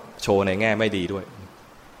วก็โชว์ในแง่ไม่ดีด้วย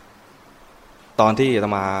ตอนที่อาต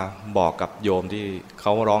มาบอกกับโยมที่เข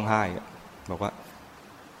าร้องไห้บอกว่า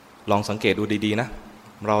ลองสังเกตดูดีๆนะ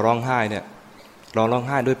เราร้องไห้เนี่ยเราร้องไ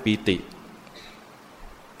ห้ด้วยปีติ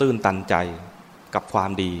ตื้นตันใจกับความ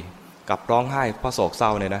ดีกับร้องไห้เพราะโศกเศร้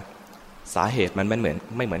าเนี่ยนะสาเหตุมันไม่เห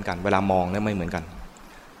มือนกันเวลามองเนี่ยไม่เหมือนกัน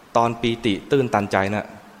ตอนปีติตื้นตันใจนะ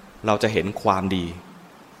เราจะเห็นความดี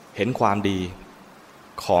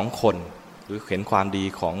ของคนหรือเห็นความดี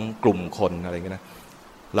ของกลุ่มคนอะไรอย่างเงี้ยนะ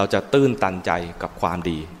เราจะตื้นตันใจกับความ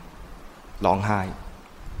ดีร้องไห้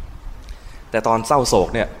แต่ตอนเศร้าโศก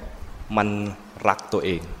เนี่ยมันรักตัวเ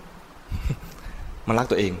องมันรัก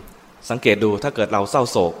ตัวเองสังเกตดูถ้าเกิดเราเศร้า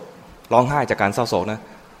โศกร้องไห้จากการเศร้าโศกนะ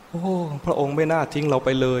โอ้พระองค์ไม่น่าทิ้งเราไป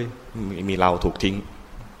เลยมีเราถูกทิ้ง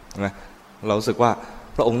นะเรารู้สึกว่า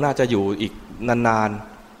พระองค์น่าจะอยู่อีกนาน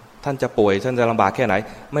ๆท่านจะป่วยท่านจะลำบากแค่ไหน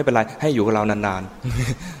ไม่เป็นไรให้อยู่กับเรานาน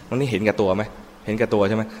ๆมันนี่เห็นแก่ตัวไหมเห็นแก่ตัว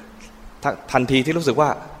ใช่ไหมทันทีที่รู้สึกว่า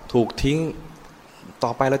ถูกทิ้งต่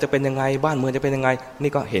อไปเราจะเป็นยังไงบ้านเมืองจะเป็นยังไง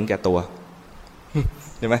นี่ก็เห็นแก่ตัว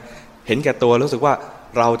เห็นไหมเห็นแก่ตัวรู้สึกว่า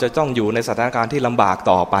เราจะต้องอยู่ในสถานการณ์ที่ลำบาก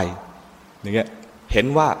ต่อไปอย่างเงี้ยเห็น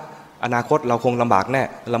ว่าอนาคตเราคงลำบากแน่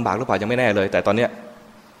ลำบากหรือเปล่ายังไม่แน่เลยแต่ตอนเนี้ย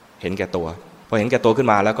เห็นแก่ตัวพอเห็นแก่ตัวขึ้น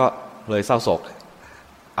มาแล้วก็เลยเศร้าโศก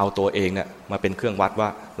เอาตัวเองเนี่ยมาเป็นเครื่องวัดว่า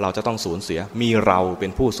เราจะต้องสูญเสียมีเราเป็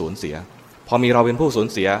นผู้สูญเสียพอมีเราเป็นผู้สูญ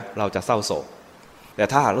เสียเราจะเศร้าโศกแต่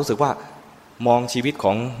ถ้ารู้สึกว่ามองชีวิตข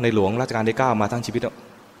องในหลวงรัชกาลที่ 9มาทั้งชีวิต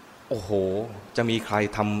โอ้โหจะมีใคร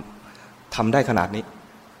ทำได้ขนาดนี้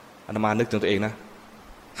อาตมานึกถึงตัวเองนะ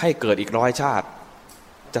ให้เกิดอีก100 ชาติ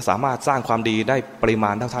จะสามารถสร้างความดีได้ปริม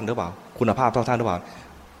าณเท่าท่านหรือเปล่าคุณภาพเท่าท่านหรือเปล่า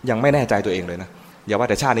ยังไม่แน่ใจตัวเองเลยนะอย่าว่า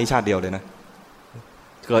แต่ชาตินี้ชาติเดียวเลยนะ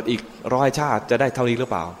เกิดอีก100 ชาติจะได้เท่านี้หรือ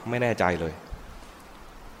เปล่าไม่แน่ใจเลย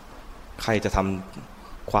ใครจะท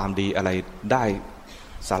ำความดีอะไรได้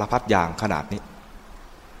สารพัดอย่างขนาดนี้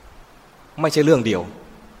ไม่ใช่เรื่องเดียว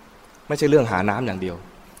ไม่ใช่เรื่องหาน้ำอย่างเดียว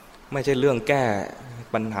ไม่ใช่เรื่องแก้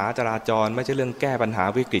ปัญหาจราจรไม่ใช่เรื่องแก้ปัญหา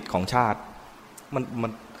วิกฤตของชาติมั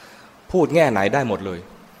นพูดแง่ไหนได้หมดเลย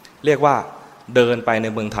เรียกว่าเดินไปใน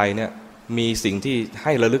เมืองไทยเนี่ยมีสิ่งที่ใ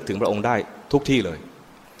ห้ระลึกถึงพระองค์ได้ทุกที่เลย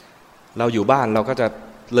เราอยู่บ้านเราก็จะ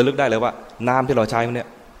ระลึกได้เลยว่าน้ำที่เราใช้เนี่ย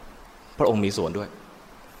พระองค์มีส่วนด้วย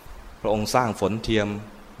พระองค์สร้างฝนเทียม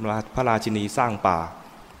พระราชินีสร้างป่า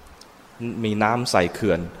มีน้ำใส่เ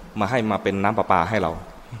ขื่อนมาให้มาเป็นน้ำประปาให้เรา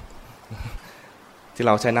ที่เ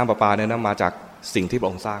ราใช้น้ำประปาเนี่ยนะมาจากสิ่งที่พระ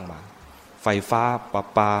องค์สร้างมาไฟฟ้าประ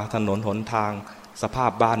ปาถนนหนทางสภา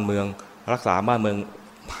พบ้านเมืองรักษาบ้านเมือง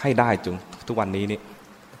ให้ได้จนทุกวันนี้นี่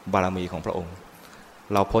บารมีของพระองค์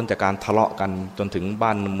เราพ้นจากการทะเลาะกันจนถึงบ้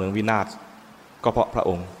านเมืองวินาศก็เพราะพระ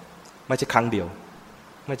องค์ไม่ใช่ครั้งเดียว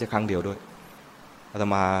ไม่ใช่ครั้งเดียวด้วยอาต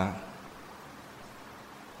มา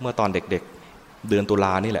เมื่อตอนเด็กๆเดือนตุล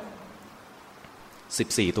านี่แหละ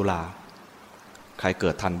14 ตุลาใครเกิ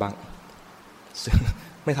ดทันบ้าง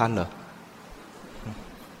ไม่ทันเหรอ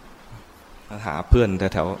หาเพื่อน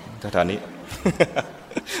แถวนี้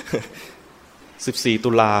 14 ตุ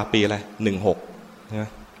ลาปีอะไร16ใช่ไหม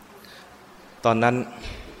ตอนนั้น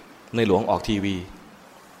ในหลวงออกทีวี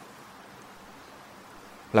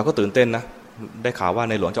เราก็ตื่นเต้นนะได้ข่าวว่า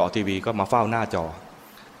ในหลวงจะออกทีวีก็มาเฝ้าหน้า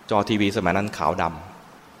จอทีวีสมัยนั้นขาวด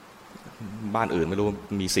ำบ้านอื่นไม่รู้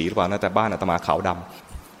มีสีหรือเปล่านะแต่บ้านอาตมาขาวด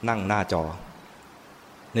ำนั่งหน้าจอ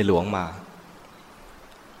ในหลวงมา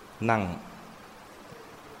นั่ง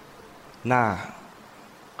หน้า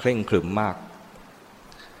เคร่งขรึมมาก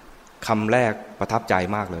คำแรกประทับใจ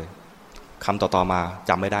มากเลยคำต่อมา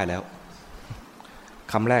จำไม่ได้แล้ว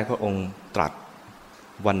คำแรกพระองค์ตรัส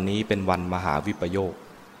วันนี้เป็นวันมหาวิปโยค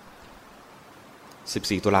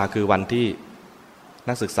14 ตุลาคือวันที่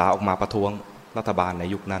นักศึกษาออกมาประท้วงรัฐบาลใน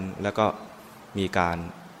ยุคนั้นแล้วก็มีการ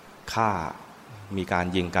ฆ่ามีการ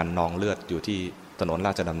ยิงกันนองเลือดอยู่ที่ถนนร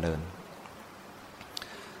าชดำเนิน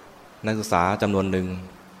นักศึกษาจำนวนหนึ่ง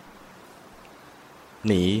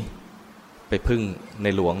หนีไปพึ่งใน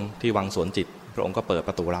หลวงที่วังสวนจิตพระองค์ก็เปิดป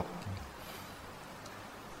ระตูรับ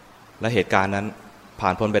และเหตุการณ์นั้นผ่า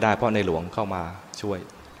นพ้นไปได้เพราะในหลวงเข้ามาช่วย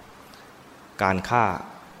การฆ่า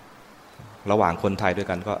ระหว่างคนไทยด้วย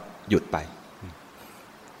กันก็หยุดไป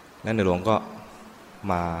และในหลวงก็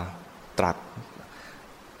มาตรัส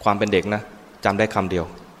ความเป็นเด็กนะจำได้คำเดียว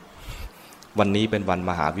วันนี้เป็นวัน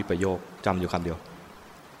มหาวิปโยคจำอยู่คำเดียว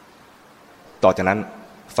ต่อจากนั้น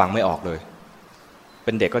ฟังไม่ออกเลยเ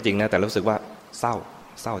ป็นเด็กก็จริงนะแต่รู้สึกว่าเศ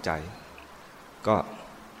ร้าใจก็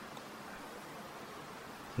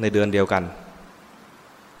ในเดือนเดียวกัน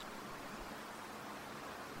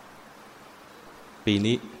ปี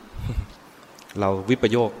นี้ เราวิป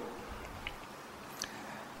โยค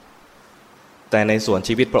แต่ในส่วน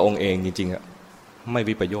ชีวิตพระองค์เองจริงๆอะไม่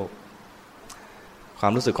วิปโยคควา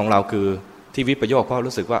มรู้สึกของเราคือที่วิปโยคเพราะ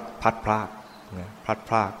รู้สึกว่าพลัดพรา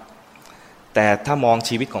กแต่ถ้ามอง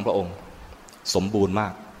ชีวิตของพระองค์สมบูรณ์มา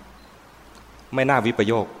กไม่น่าวิป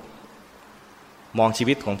โยคมองชี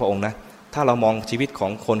วิตของพระองค์นะถ้าเรามองชีวิตขอ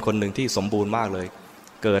งคนคนหนึ่งที่สมบูรณ์มากเลย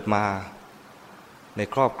เกิดมาใน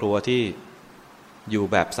ครอบครัวที่อยู่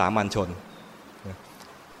แบบสามัญชน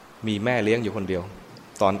มีแม่เลี้ยงอยู่คนเดียว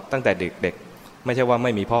ตั้งแต่เด็กๆไม่ใช่ว่าไ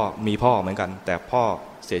ม่มีพ่อมีพ่อเหมือนกันแต่พ่อ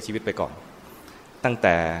เสียชีวิตไปก่อนตั้งแ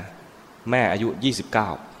ต่แม่อายุ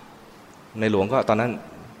29ในหลวงก็ตอนนั้น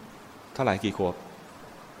เท่าไหร่กี่ขวบ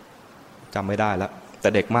จำไม่ได้แล้วแต่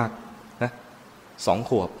เด็กมากนะ2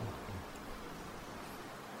 ขวบ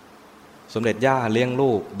สมเด็จย่าเลี้ยง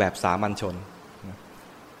ลูกแบบสามัญชน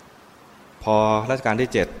พอรัชกาลที่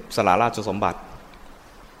7สละราชสมบัติ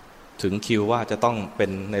ถึงคิวว่าจะต้องเป็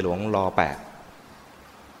นในหลวงรอ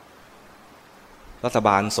8รัฐบ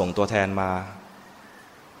าลส่งตัวแทนมา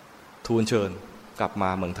ทูลเชิญกลับมา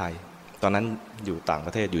เมืองไทยตอนนั้นอยู่ต่างป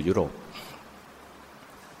ระเทศอยู่ยุโรป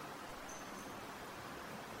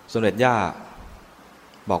สมเด็จย่า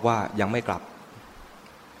บอกว่ายังไม่กลับ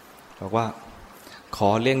บอกว่าขอ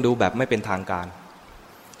เลี้ยงดูแบบไม่เป็นทางการ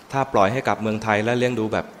ถ้าปล่อยให้กลับเมืองไทยแล้วเลี้ยงดู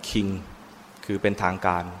แบบคิงคือเป็นทางก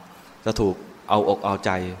ารจะถูกเอาอกเอาใ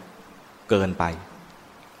จเกินไป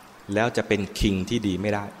แล้วจะเป็นคิงที่ดีไ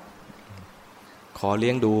ม่ได้ขอเลี้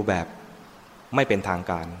ยงดูแบบไม่เป็นทาง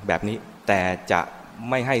การแบบนี้แต่จะ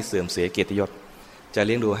ไม่ให้เสื่อมเสียเกียรติยศจะเ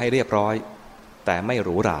ลี้ยงดูให้เรียบร้อยแต่ไม่ห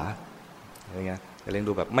รูหราอะไรเงี้ยจะเลี้ยง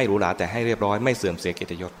ดูแบบไม่หรูหราแต่ให้เรียบร้อยไม่เสื่อมเสียเกียร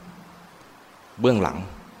ติยศเบื้องหลัง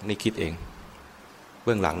นี่คิดเองเ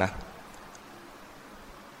บื้องหลังนะ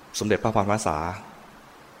สมเด็จพระพันวษา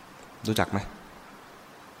รู้จักไหม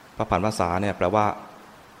พระพันวษาเนี่ยแปลว่า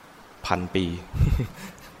1,000 ปี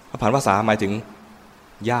พระพันวษาหมายถึง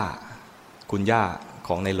ย่าคุณย่าข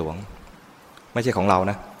องในหลวงไม่ใช่ของเรา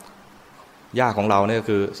นะย่าของเราเนี่ย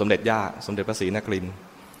คือสมเด็จย่าสมเด็จพระศรีนครินทร์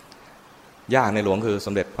ย่าในหลวงคือส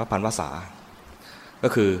มเด็จพระพันวษาก็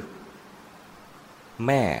คือแ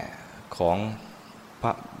ม่ของ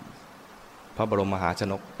พระบรมมหาช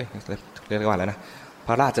นกเรียกว่าอะไรนะพ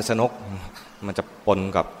ระราชชนกมันจะปน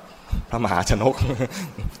กับพระมหาชนก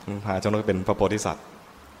มหาชนกเป็นพระโพธิสัตว์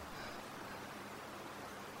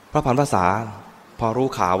พระพันวษาพอรู้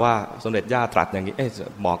ข่าวว่าสมเด็จย่าตรัสอย่างนี้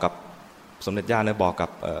บอกกับสมเด็จย่าเนี่ยบอกกับ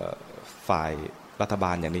ฝ่ายรัฐบ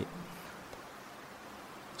าลอย่างนี้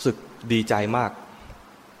รู้สึกดีใจมาก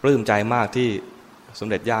ปลื้มใจมากที่สม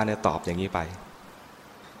เด็จย่าเนี่ยตอบอย่างนี้ไป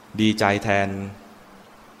ดีใจแ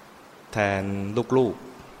ทนลูก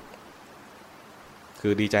ๆคื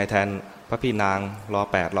อดีใจแทนพระพี่นางรอ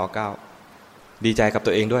8รอ9ดีใจกับ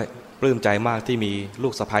ตัวเองด้วยปลื้มใจมากที่มีลู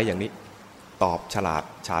กสะใภ้อย่างนี้ตอบฉลาด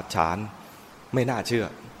ฉาดฉานไม่น่าเชื่อ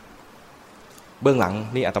เบื้องหลัง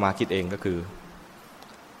นี่อาตมาคิดเองก็คือ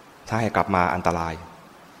ถ้าให้กลับมาอันตราย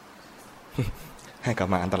ให้กลับ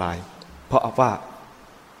มาอันตรายเพราะว่า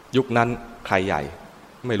ยุคนั้นใครใหญ่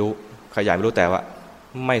ไม่รู้ใครใหญ่ไม่รู้แต่ว่า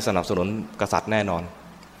ไม่สนับสนุนกษัตริย์แน่นอน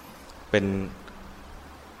เ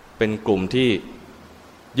ป็นกลุ่มที่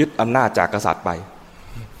ยึดอำนาจจากกษัตริย์ไป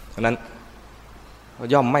เพราะนั้น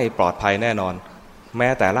ย่อมไม่ปลอดภัยแน่นอนแม้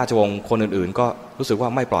แต่ราชวงศ์คนอื่นๆก็รู้สึกว่า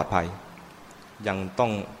ไม่ปลอดภัยยังต้อ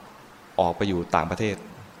งออกไปอยู่ต่างประเทศ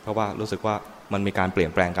เพราะว่ารู้สึกว่ามันมีการเปลี่ย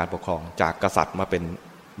นแปลงการปกครองจากกษัตริย์มาเป็น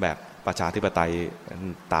แบบประชาธิปไตย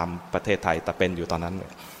ตามประเทศไทยแต่เป็นอยู่ตอนนั้น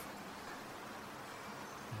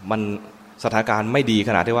มันสถานการณ์ไม่ดีข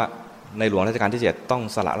นาดที่ว่าในหลวงรัชกาลที่7ต้อง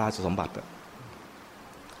สละราชสมบัติ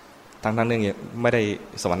ทั้งนี้ไม่ได้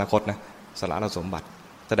สวรรคตนะสละราชสมบัติ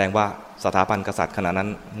แสดงว่าสถาบันกษัตริย์ขณะนั้น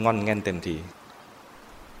ง่อนแง่นเต็มที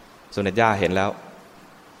สมเด็จย่าเห็นแล้ว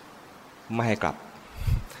ไม่ให้กลับ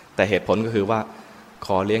แต่เหตุผลก็คือว่าข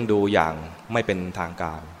อเลี้ยงดูอย่างไม่เป็นทางก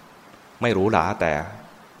ารไม่หรูหราแต่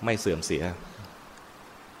ไม่เสื่อมเสีย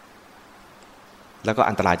แล้วก็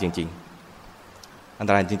อันตรายจริงๆอัน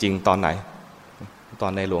ตรายจริงๆตอนไหนตอ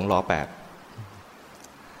นในหลวงร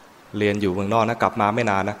.8เรียนอยู่เมืองนอกนะกลับมาไม่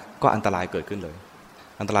นานนะก็อันตรายเกิดขึ้นเลย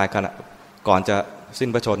อันตรายขณะก่อนจะสิ้น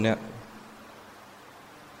พระชนเนี่ย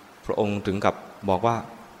พระองค์ถึงกับบอกว่า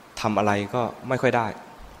ทำอะไรก็ไม่ค่อยได้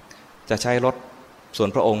จะใช้รถส่วน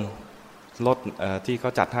พระองค์รถที่เข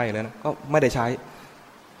าจัดให้แล้วนะก็ไม่ได้ใช้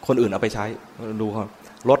คนอื่นเอาไปใช้ดูครับ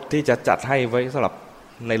รถที่จะจัดให้ไว้สำหรับ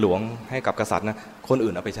ในหลวงให้กับกษัตริย์นะคน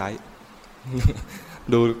อื่นเอาไปใช้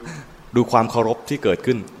ดูความเคารพที่เกิด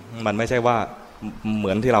ขึ้นมันไม่ใช่ว่าเห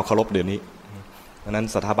มือนที่เราเคารพเดี๋ยวนี้ดังนั้น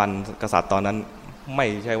สถาบันกษัตริย์ตอนนั้นไม่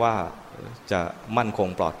ใช่ว่าจะมั่นคง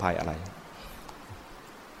ปลอดภัยอะไร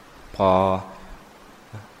พอ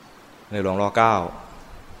ในหลวงร.9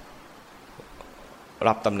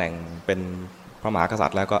รับตำแหน่งเป็นพระมหากษัต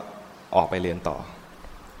ริย์แล้วก็ออกไปเรียนต่อ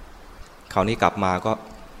คราวนี้กลับมาก็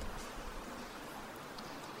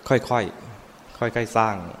ค่อยๆสร้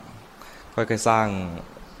าง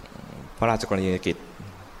พระราชกรณียกิจ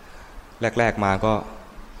แรกๆมาก็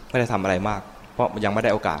ไม่ได้ทำอะไรมากเพราะยังไม่ได้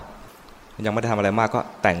โอกาสยังไม่ได้ทำอะไรมากก็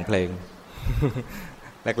แต่งเพลง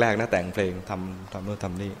แรกๆนะแต่งเพลงทำโน่นท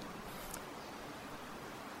ำนี่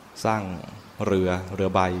สร้างเรือ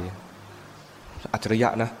ใบอัจฉริยะ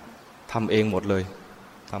นะทำเองหมดเลย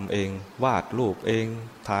ทำเองวาดรูปเอง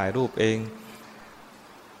ถ่ายรูปเอง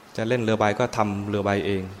จะเล่นเรือใบก็ทำเรือใบเ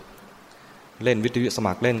องเล่นวิทยุส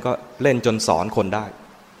มัครเล่นก็เล่นจนสอนคนได้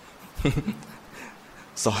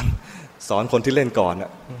สอนคนที่เล่นก่อนอ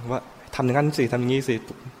ะว่าทำอย่างนั้นสิทำอย่างนี้สิ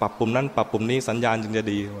ปรับปุ่มนั้นปรับปุ่มนี้สัญญาณจึงจะ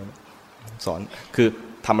ดีสอนคือ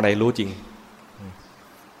ทำอะไรรู้จริง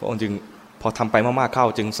พระองค์จึงพอทำไปมากๆเข้า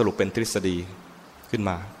จึงสรุปเป็นทฤษฎีขึ้น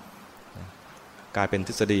มากลายเป็นท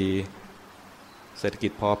ฤษฎีเศรษฐกิ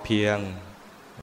จพอเพียง